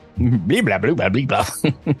 blah, blah, blah, blah.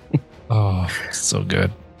 Oh, so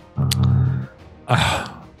good.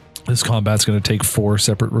 This combat's going to take 4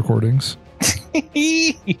 separate recordings.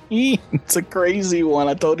 It's a crazy one.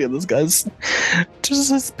 I told you, this guy's just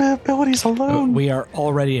his abilities alone. We are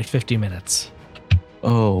already at 50 minutes.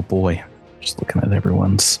 Oh boy, just looking at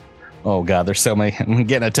everyone's. Oh god, there's so many. I'm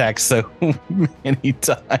getting attacked so many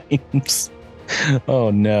times. Oh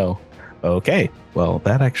no. Okay, well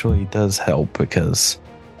that actually does help because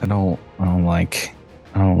I don't like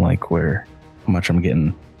how much I'm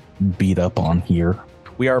getting beat up on here.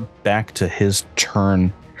 We are back to his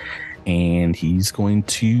turn. And he's going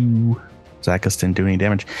to... Zacchus didn't do any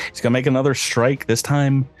damage. He's going to make another strike, this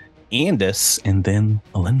time Andis, and then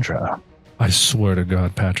Alindra. I swear to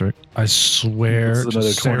God, Patrick. I swear to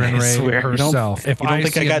Saren Ray herself. If I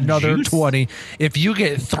think I got another juice? 20, if you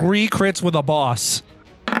get 3 crits with a boss...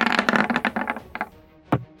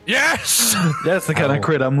 Yes! That's the kind of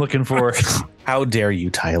crit I'm looking for. How dare you,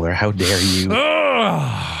 Tyler? How dare you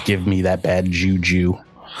give me that bad juju?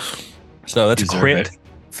 So that's a crit.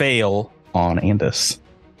 Fail on Andis.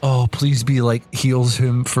 Oh, please be like heals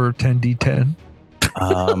him for 10d10.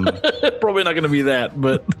 Probably not going to be that,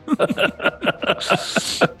 but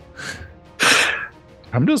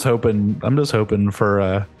I'm just hoping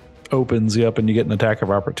for opens you up and you get an attack of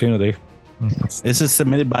opportunity. This is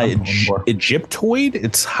submitted by Egyptoid.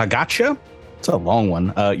 It's Hagacha. It's a long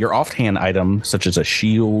one. Your offhand item, such as a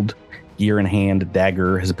shield, gear in hand,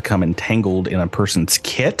 dagger, has become entangled in a person's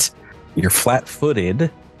kit. You're flat-footed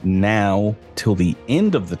now till the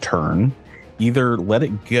end of the turn. Either let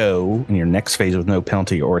it go in your next phase with no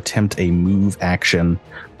penalty or attempt a move action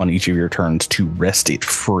on each of your turns to wrest it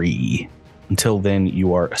free. Until then,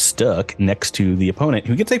 you are stuck next to the opponent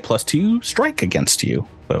who gets a +2 strike against you.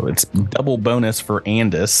 So it's double bonus for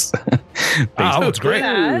Andis. Oh, it's great.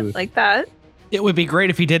 Like that. It would be great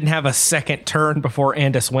if he didn't have a second turn before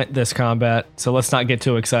Andis went this combat. So let's not get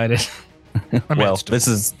too excited. Well, this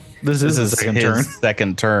is his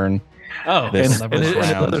second turn. Oh, and his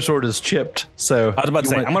other sword is chipped. So I was about to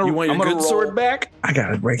say, I'm gonna good roll. sword back. I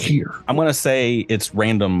got it right here. I'm gonna say it's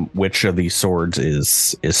random which of these swords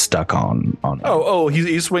is stuck on. Oh,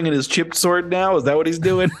 he's swinging his chipped sword now. Is that what he's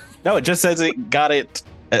doing? No, it just says it got it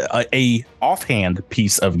a offhand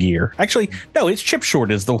piece of gear. Actually, no, his chip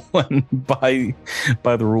sword is the one by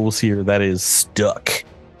the rules here that is stuck,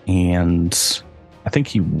 and I think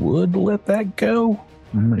he would let that go.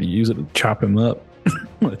 I'm gonna use it to chop him up. I'm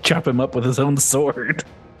gonna chop him up with his own sword.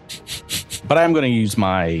 But I'm gonna use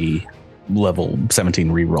my level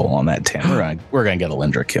 17 reroll on that 10. We're gonna get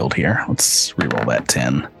Alindra killed here. Let's reroll that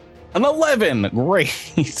 10. An 11.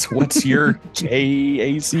 Great. What's your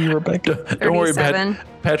KAC, Rebecca? Don't worry,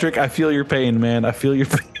 Patrick. I feel your pain, man. I feel your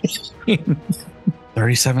pain.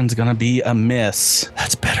 37's gonna be a miss.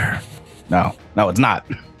 That's better. No, it's not.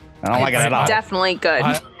 I don't like it at all. Definitely good.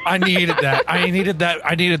 I needed that. I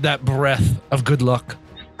needed that breath of good luck.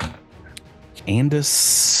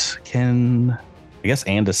 Andis and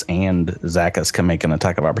Zacchus can make an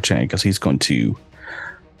attack of opportunity because he's going to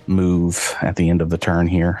move at the end of the turn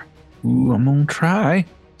here. Ooh, I'm gonna try.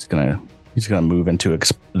 He's gonna He's going to move into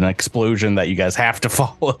an explosion that you guys have to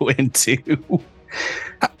follow into.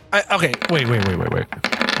 Okay, wait.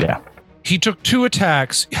 Yeah. He took 2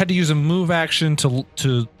 attacks, had to use a move action to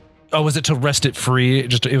was it to rest it free?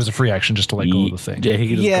 It was a free action just to let go of the thing. Yeah, he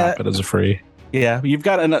could just drop it as a free. Yeah, you've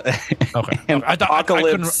got an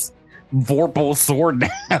apocalypse Vorpal sword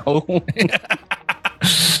now.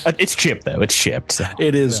 It's chipped though. It's chipped. So.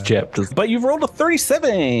 It is chipped. But you've rolled a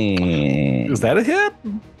 37. Is that a hit?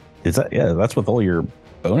 Is that? Yeah, that's with all your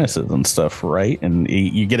bonuses and stuff, right? And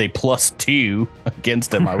you get a +2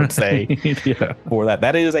 against him, I would say. Yeah. For that.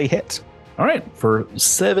 That is a hit. All right. For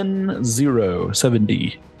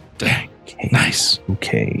 70. Dang. Okay. Nice.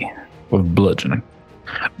 Okay. With bludgeoning.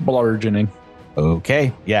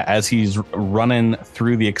 Okay. Yeah, as he's running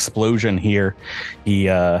through the explosion here, he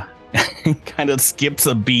kind of skips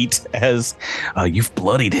a beat as you've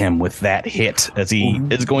bloodied him with that hit as he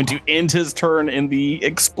is going to end his turn in the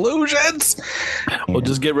explosions. Well,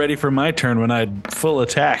 just get ready for my turn when I full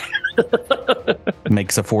attack.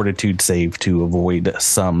 Makes a fortitude save to avoid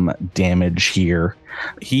some damage here.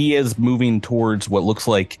 He is moving towards what looks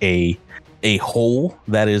like a hole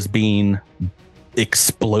that is being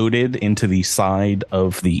exploded into the side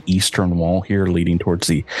of the eastern wall here, leading towards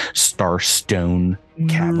the Starstone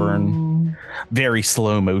cavern. Very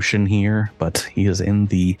slow motion here, but he is in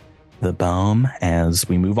the bomb as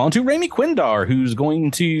we move on to Raimi Quindar, who's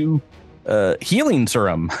going to healing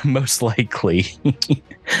serum, most likely.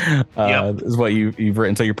 Is what you've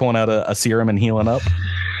written. So you're pulling out a serum and healing up?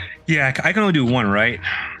 Yeah, I can only do 1, right?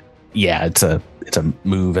 Yeah, it's a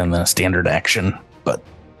move and a standard action, but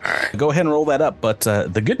go ahead and roll that up. But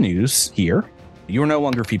the good news here, you're no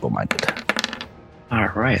longer feeble-minded. All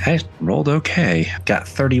right, I rolled okay. Got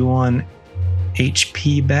 31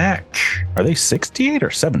 HP back. Are they 68 or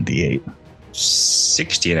 78?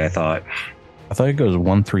 68, I thought. I thought it goes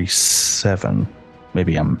 137.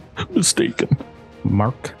 Maybe I'm mistaken.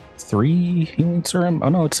 Mark 3 healing serum. Oh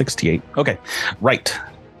no, it's 68. Okay, right.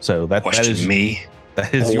 So that is me.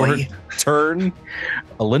 That is your turn.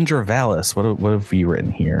 Alindra Valis, what have you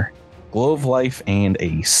written here? Glow of Life and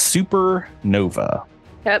a Supernova.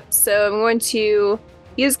 Yep. So I'm going to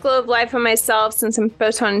use Glow of Life on myself since I'm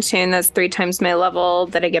photon attuned. That's 3 times my level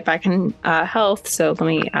that I get back in health. So let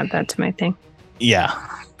me add that to my thing. Yeah.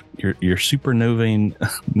 You're supernovaing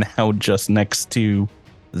now just next to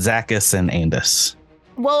Zacchus and Andis.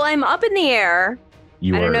 Well, I'm up in the air. I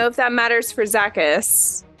don't know if that matters for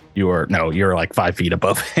Zacchus. You're like 5 feet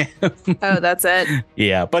above him. Oh, that's it.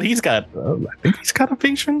 Yeah, but I think he's got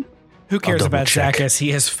evasion. Who cares about Zacchus? He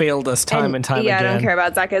has failed us time and time again. Yeah, I don't care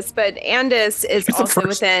about Zacchus, but Andis is also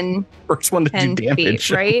within first one to do damage,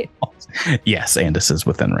 feet, right? Yes, Andis is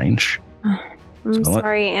within range. I'm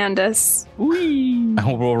sorry, Andis.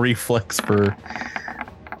 I will reflex for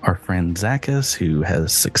our friend Zacchus, who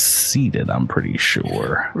has succeeded, I'm pretty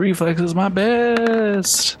sure. Reflex is my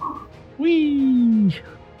best. Whee!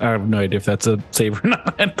 I have no idea if that's a save or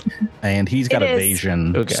not. And he's got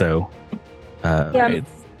evasion, so... the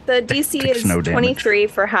DC is 23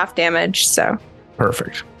 for half damage, so...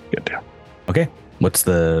 Perfect. Good deal. Okay, what's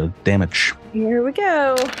the damage? Here we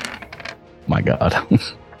go. My God.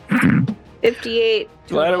 58.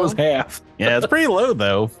 Glad it was half. Yeah, it's pretty low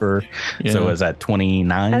though. So is that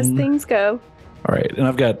 29? As things go. All right, and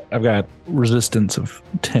I've got resistance of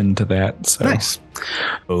 10 to that. So nice.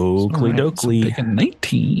 Oakley dokley.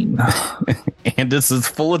 19. And this is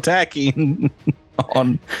full attacking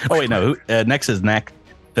on. Oh wait, no. Next is Knack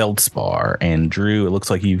Feldspar and Drew. It looks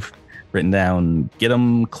like you've written down get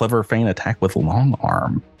him clever feint attack with long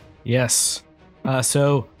arm. Yes.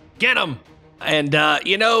 So get him. And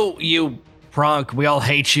you Bronk, we all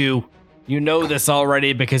hate you. You know this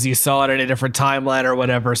already because you saw it in a different timeline or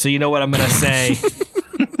whatever. So you know what I'm going to say.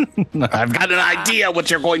 I've got an idea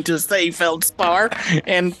what you're going to say, Feldspar.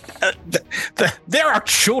 And there are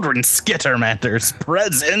children Skittermanders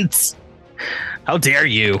present. How dare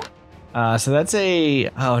you? So that's I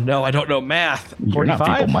don't know math. 45? You're not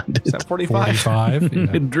feeble-minded. Is that 45? 45. Yeah.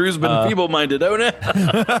 Drew's been feeble-minded, oh no.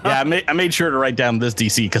 Yeah, I made sure to write down this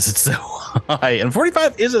DC because it's so high. And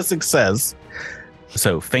 45 is a success.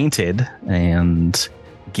 So fainted and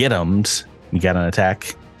get 'em'd. You got an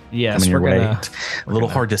attack. Yes, we're gonna. A little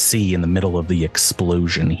hard to see in the middle of the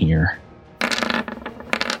explosion here.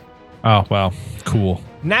 Oh, wow. Cool.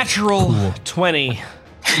 Natural 20.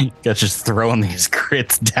 Guys just throwing these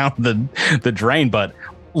crits down the drain, but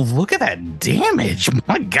look at that damage.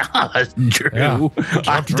 My God, Drew. Yeah.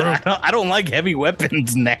 I don't like heavy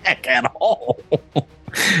weapons, Knack, at all.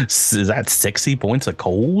 Is that 60 points of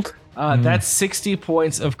cold? That's 60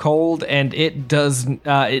 points of cold, and it does.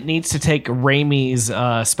 It needs to take Raimi's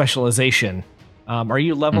specialization. Are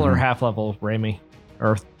you level or half level, Raimi,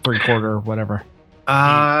 or 3/4, whatever?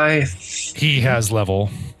 He has level.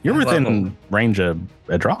 You're within range of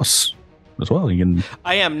Adros as well. You can.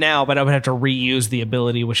 I am now, but I would have to reuse the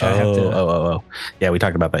ability, which I have to. Oh. Yeah, we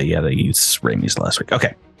talked about that. Yeah, they used Raimi's last week.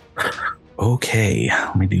 Okay.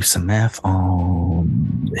 Let me do some math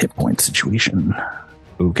on the hit point situation.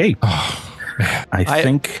 Okay. Oh, man. I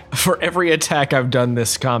think For every attack I've done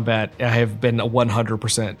this combat, I have been a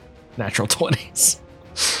 100% natural 20s.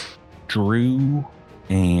 Drew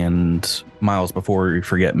and Miles, before we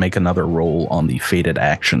forget, make another roll on the fated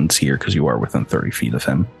actions here because you are within 30 feet of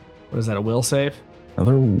him. What is that, a will save?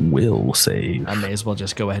 Another will save. I may as well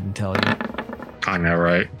just go ahead and tell you. I know,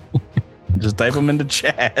 right? Just type them into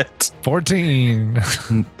chat. 14. Type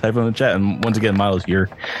them in the chat. And once again, Miles, you're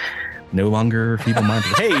no longer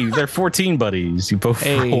feeble-minded. Hey, they're 14 buddies. You both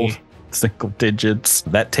rolled single digits.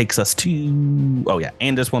 That takes us to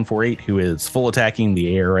Andis 148, who is full attacking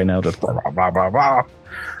the air right now. Just blah, blah, blah, blah, blah.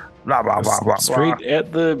 Blah, blah, blah, blah, Straight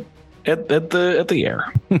at the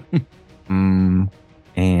air.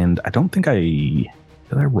 And I don't think did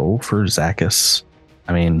I roll for Zacchus?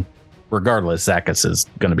 I mean, regardless, Zacchus is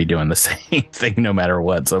going to be doing the same thing no matter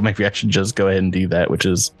what. So maybe I should just go ahead and do that, which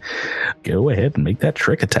is go ahead and make that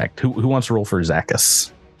trick attack. Who wants to roll for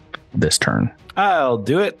Zacchus this turn? I'll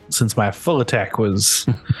do it since my full attack was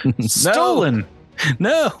stolen.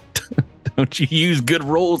 No. Don't you use good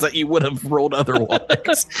rolls that you would have rolled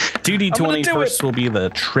otherwise. 2d20 first will be the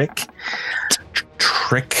trick.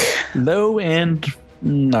 Low and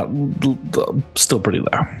not still pretty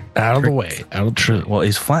low. Out of the way. Out of the tree. Well,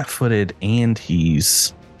 he's flat-footed and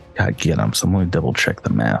he's got get him. So I'm going to double check the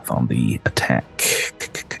math on the attack.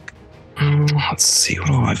 Let's see. What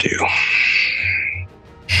do I do?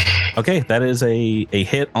 Okay, that is a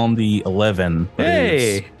hit on the 11.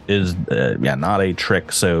 Hey! Is not a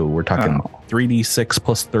trick. So we're talking 3d6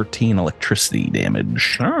 plus 13 electricity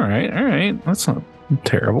damage. All right. That's not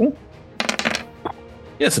terrible.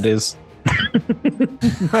 Yes, it is.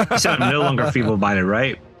 So I'm no longer feeble-minded,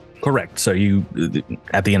 right? Correct. So you,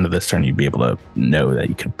 at the end of this turn, you'd be able to know that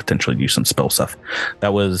you could potentially do some spell stuff.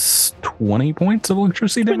 That was 20 points of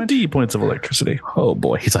electricity damage. 20 points of electricity. Oh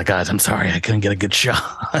boy. He's like, guys, I'm sorry, I couldn't get a good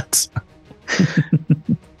shot.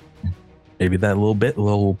 Maybe that little bit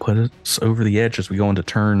will put us over the edge as we go into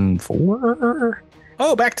turn 4.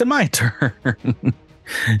 Oh, back to my turn.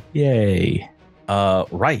 Yay.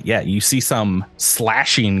 Right, yeah, you see some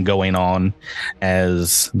slashing going on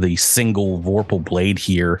as the single Vorpal blade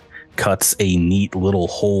here cuts a neat little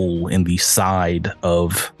hole in the side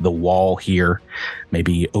of the wall here.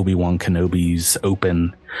 Maybe Obi-Wan Kenobi's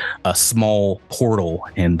open a small portal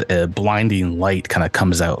and a blinding light kind of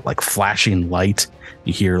comes out, like flashing light.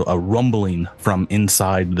 You hear a rumbling from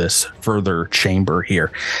inside this further chamber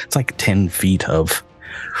here. It's like 10 feet of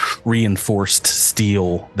reinforced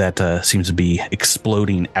steel that seems to be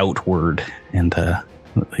exploding outward, and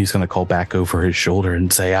he's going to call back over his shoulder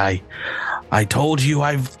and say, I told you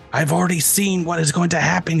I've already seen what is going to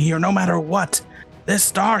happen here. No matter what,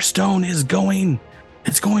 this Starstone is going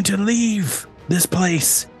to leave this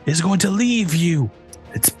place. It's going to leave you.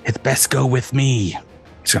 It's best go with me.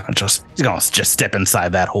 He's gonna just step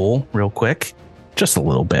inside that hole real quick, just a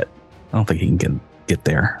little bit. I don't think he can get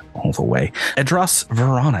there all the way. Edros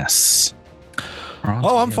Veronis.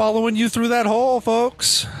 I'm following you through that hole,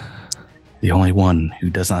 folks. The only one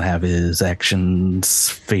who does not have his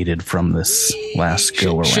actions faded from this last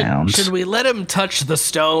go around. Should we let him touch the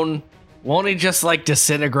stone? Won't he just like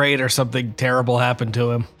disintegrate or something terrible happen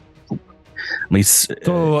to him? Let me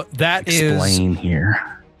that explain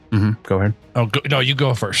here. Go ahead. Oh, no, you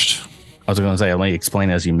go first. I was going to say, let me explain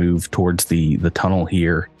as you move towards the tunnel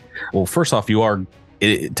here. Well, first off, you are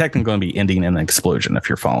technically going to be ending in an explosion if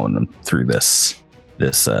you're following them through this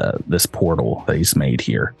portal that he's made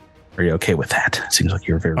here. Are you okay with that? Seems like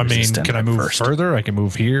you're very resistant. Can I move further? I can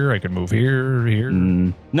move here. I can move here.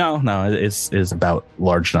 No, it's about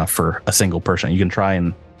large enough for a single person. You can try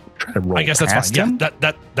to roll. I guess that's past fine. him.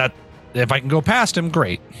 Yeah, that if I can go past him,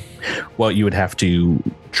 great. Well, you would have to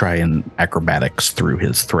try and acrobatics through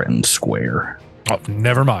his threatened square. Oh,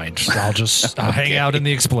 never mind. I'll just hang out in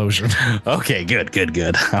the explosion. Okay,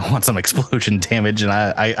 good. I want some explosion damage, and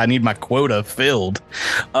I need my quota filled.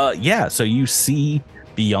 So you see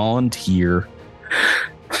beyond here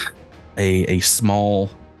a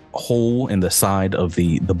small hole in the side of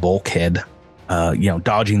the bulkhead.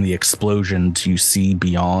 Dodging the explosions, you see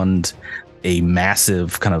beyond a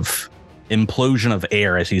massive kind of implosion of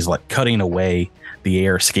air as he's like cutting away the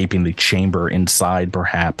air, escaping the chamber inside,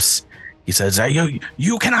 perhaps. He says,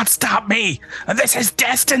 you cannot stop me. This is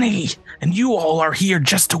destiny. And you all are here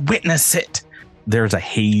just to witness it. There's a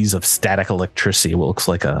haze of static electricity. What looks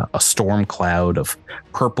like a storm cloud of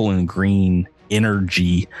purple and green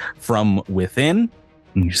energy from within.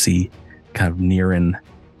 And you see kind of Niran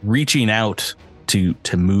reaching out to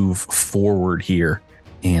move forward here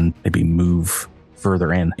and maybe move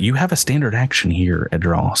further in. You have a standard action here,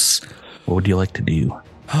 Edros. What would you like to do?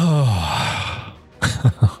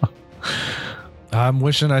 I'm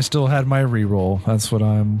wishing I still had my reroll. That's what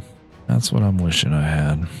I'm wishing I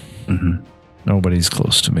had. Mm-hmm. Nobody's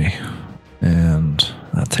close to me. And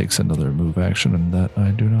that takes another move action, and that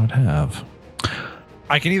I do not have.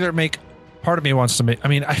 I can either make... Part of me wants to make... I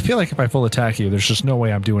mean, I feel like if I full attack you, there's just no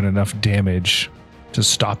way I'm doing enough damage to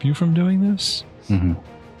stop you from doing this.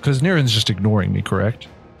 Because Niran's just ignoring me, correct?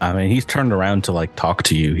 I mean, he's turned around to like talk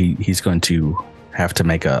to you. He's going to have to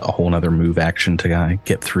make a whole nother move action to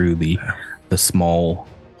get through the small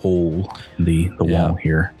hole in the wall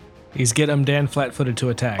here. He's getting Dan flat-footed to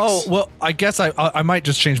attacks. Oh, well, I guess I might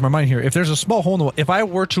just change my mind here. If there's a small hole in the wall, if I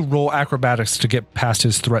were to roll acrobatics to get past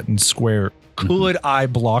his threatened square, could I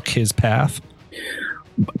block his path?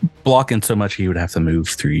 Blocking so much he would have to move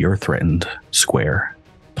through your threatened square.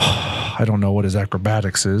 I don't know what his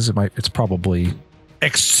acrobatics is. It's probably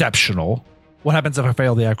exceptional. What happens if I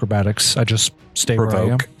fail the acrobatics? I just stay where I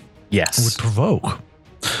am? Yes. It would provoke.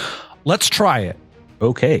 Let's try it.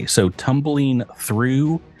 Okay, so tumbling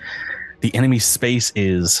through, the enemy space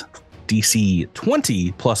is DC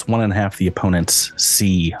 20 plus 1.5 the opponent's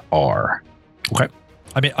CR. Okay.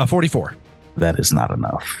 I mean, 44. That is not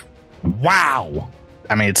enough. Wow.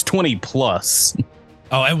 I mean, it's 20 plus.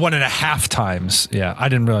 Oh, and 1.5 times. Yeah, I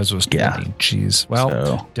didn't realize it was 20. Yeah. Jeez.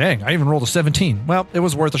 Well, dang, I even rolled a 17. Well, it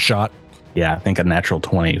was worth a shot. Yeah, I think a natural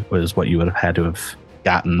 20 was what you would have had to have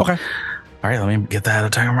gotten. Okay. All right, let me get that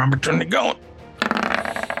attack of opportunity going.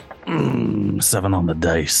 7 on the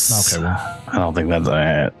dice. Okay, well. I don't think that's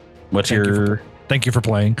a hit. Thank you for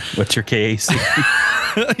playing. What's your KAC?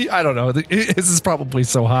 I don't know. His is probably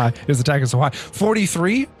so high. His attack is so high.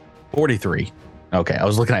 43? 43. Okay, I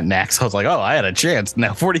was looking at Nax. I was like, oh, I had a chance.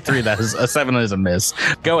 Now 43, that is a 7 is a miss.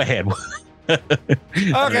 Go ahead.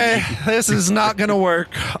 Okay, this is not going to work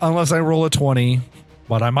unless I roll a 20,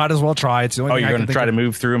 but I might as well try. It's the only thing you're going to try to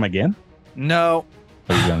move through him again? No.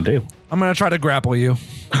 What are you going to do? I'm going to try to grapple you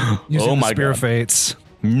using the Spear God. of Fates.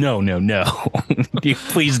 No. You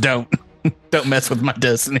please don't. Don't mess with my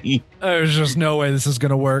destiny. There's just no way this is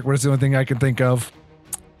going to work, but it's the only thing I can think of.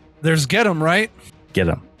 There's get him, right? Get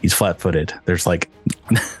him. He's flat-footed. There's like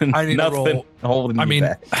I need nothing to roll. holding me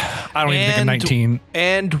back. I don't even think a 19.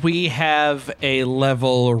 And we have a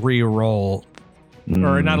level reroll.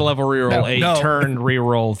 Or not a level reroll, turn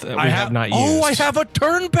reroll that we have not used. Oh, I have a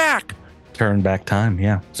turn back. Turn back time,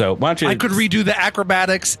 yeah. So why don't you... I could redo the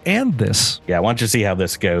acrobatics and this. Yeah, why don't you see how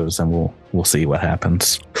this goes, and we'll see what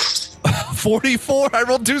happens. 44. I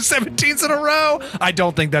rolled 2 17s in a row. I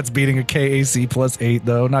don't think that's beating a KAC plus 8,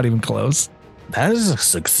 though. Not even close. That is a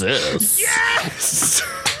success. Yes!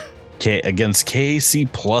 Against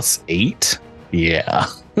KAC plus 8? Yeah.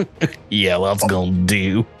 Yeah, that's gonna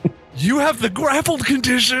do. You have the grappled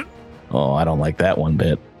condition. Oh, I don't like that one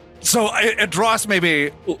bit. So Dross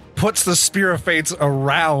maybe puts the Spear of Fates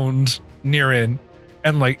around Niran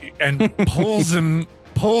and pulls him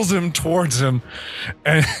towards him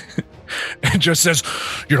and just says,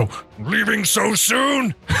 leaving so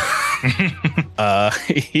soon.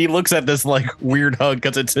 He looks at this like weird hug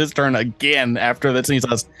because it's his turn again after this, and he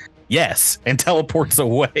says, yes, and teleports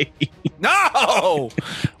away. No!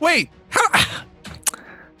 Wait. How?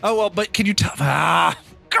 Oh, well, but can you tell?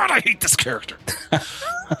 God, I hate this character.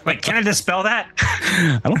 Wait, can I dispel that?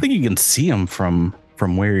 I don't think you can see him from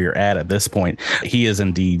where you're at this point. He is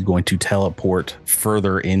indeed going to teleport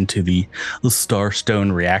further into the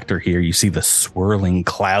Starstone reactor here. You see the swirling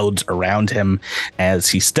clouds around him as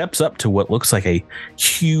he steps up to what looks like a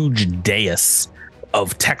huge dais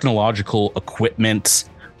of technological equipment,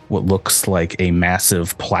 what looks like a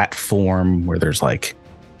massive platform where there's like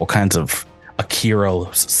all kinds of Akira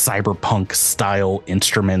cyberpunk style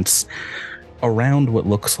instruments around what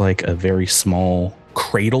looks like a very small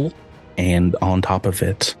cradle, and on top of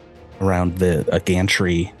it, around a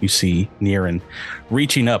gantry, you see Niran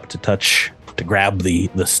reaching up to grab the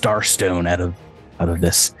Starstone out of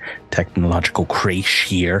this technological crèche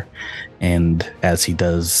here, and as he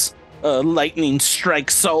does, lightning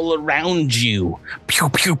strikes all around you. Pew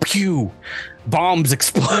pew pew. Bombs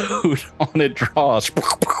explode on it. Draws.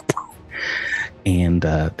 And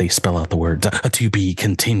they spell out the words to be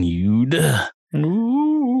continued.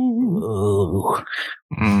 Ooh. Ooh.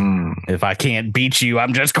 If I can't beat you,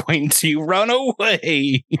 I'm just going to run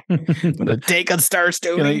away. I'm gonna take a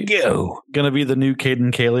Starstone and go. Gonna be the new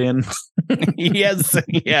Caden Kalian. Yes,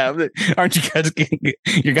 yeah. Aren't you guys?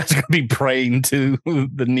 You guys are gonna be praying to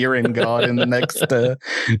the Nearin god in the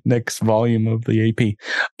next volume of the AP.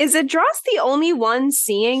 Is Adros the only one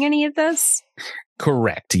seeing any of this?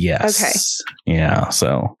 Correct. Yes. Okay. Yeah.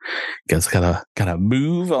 So, guys gotta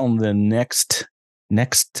move on the next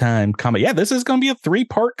time combat. Yeah, this is gonna be a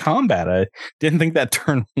 3-part combat. I didn't think that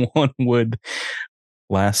turn 1 would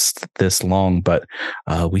last this long, but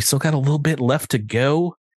we still got a little bit left to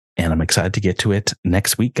go, and I'm excited to get to it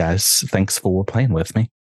next week, guys. Thanks for playing with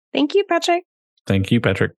me. Thank you, Patrick. Thank you,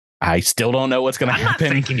 Patrick. I still don't know what's going to happen. I'm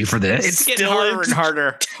not thanking you for this. It's getting harder and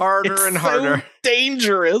harder. Harder and harder. So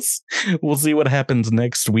dangerous. We'll see what happens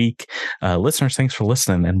next week. Listeners, thanks for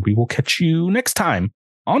listening, and we will catch you next time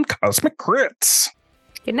on Cosmic Crits.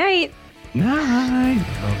 Good night. Night.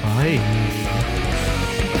 Bye-bye.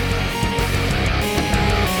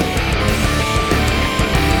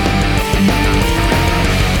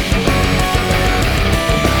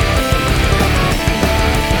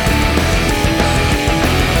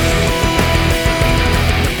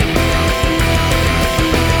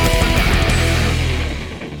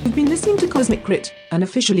 You've been listening to Cosmic Crit, an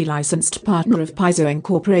officially licensed partner of Paizo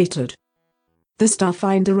Incorporated. The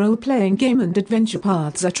Starfinder role-playing game and adventure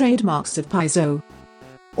paths are trademarks of Paizo.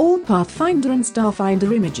 All Pathfinder and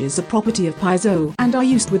Starfinder images are property of Paizo and are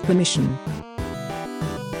used with permission.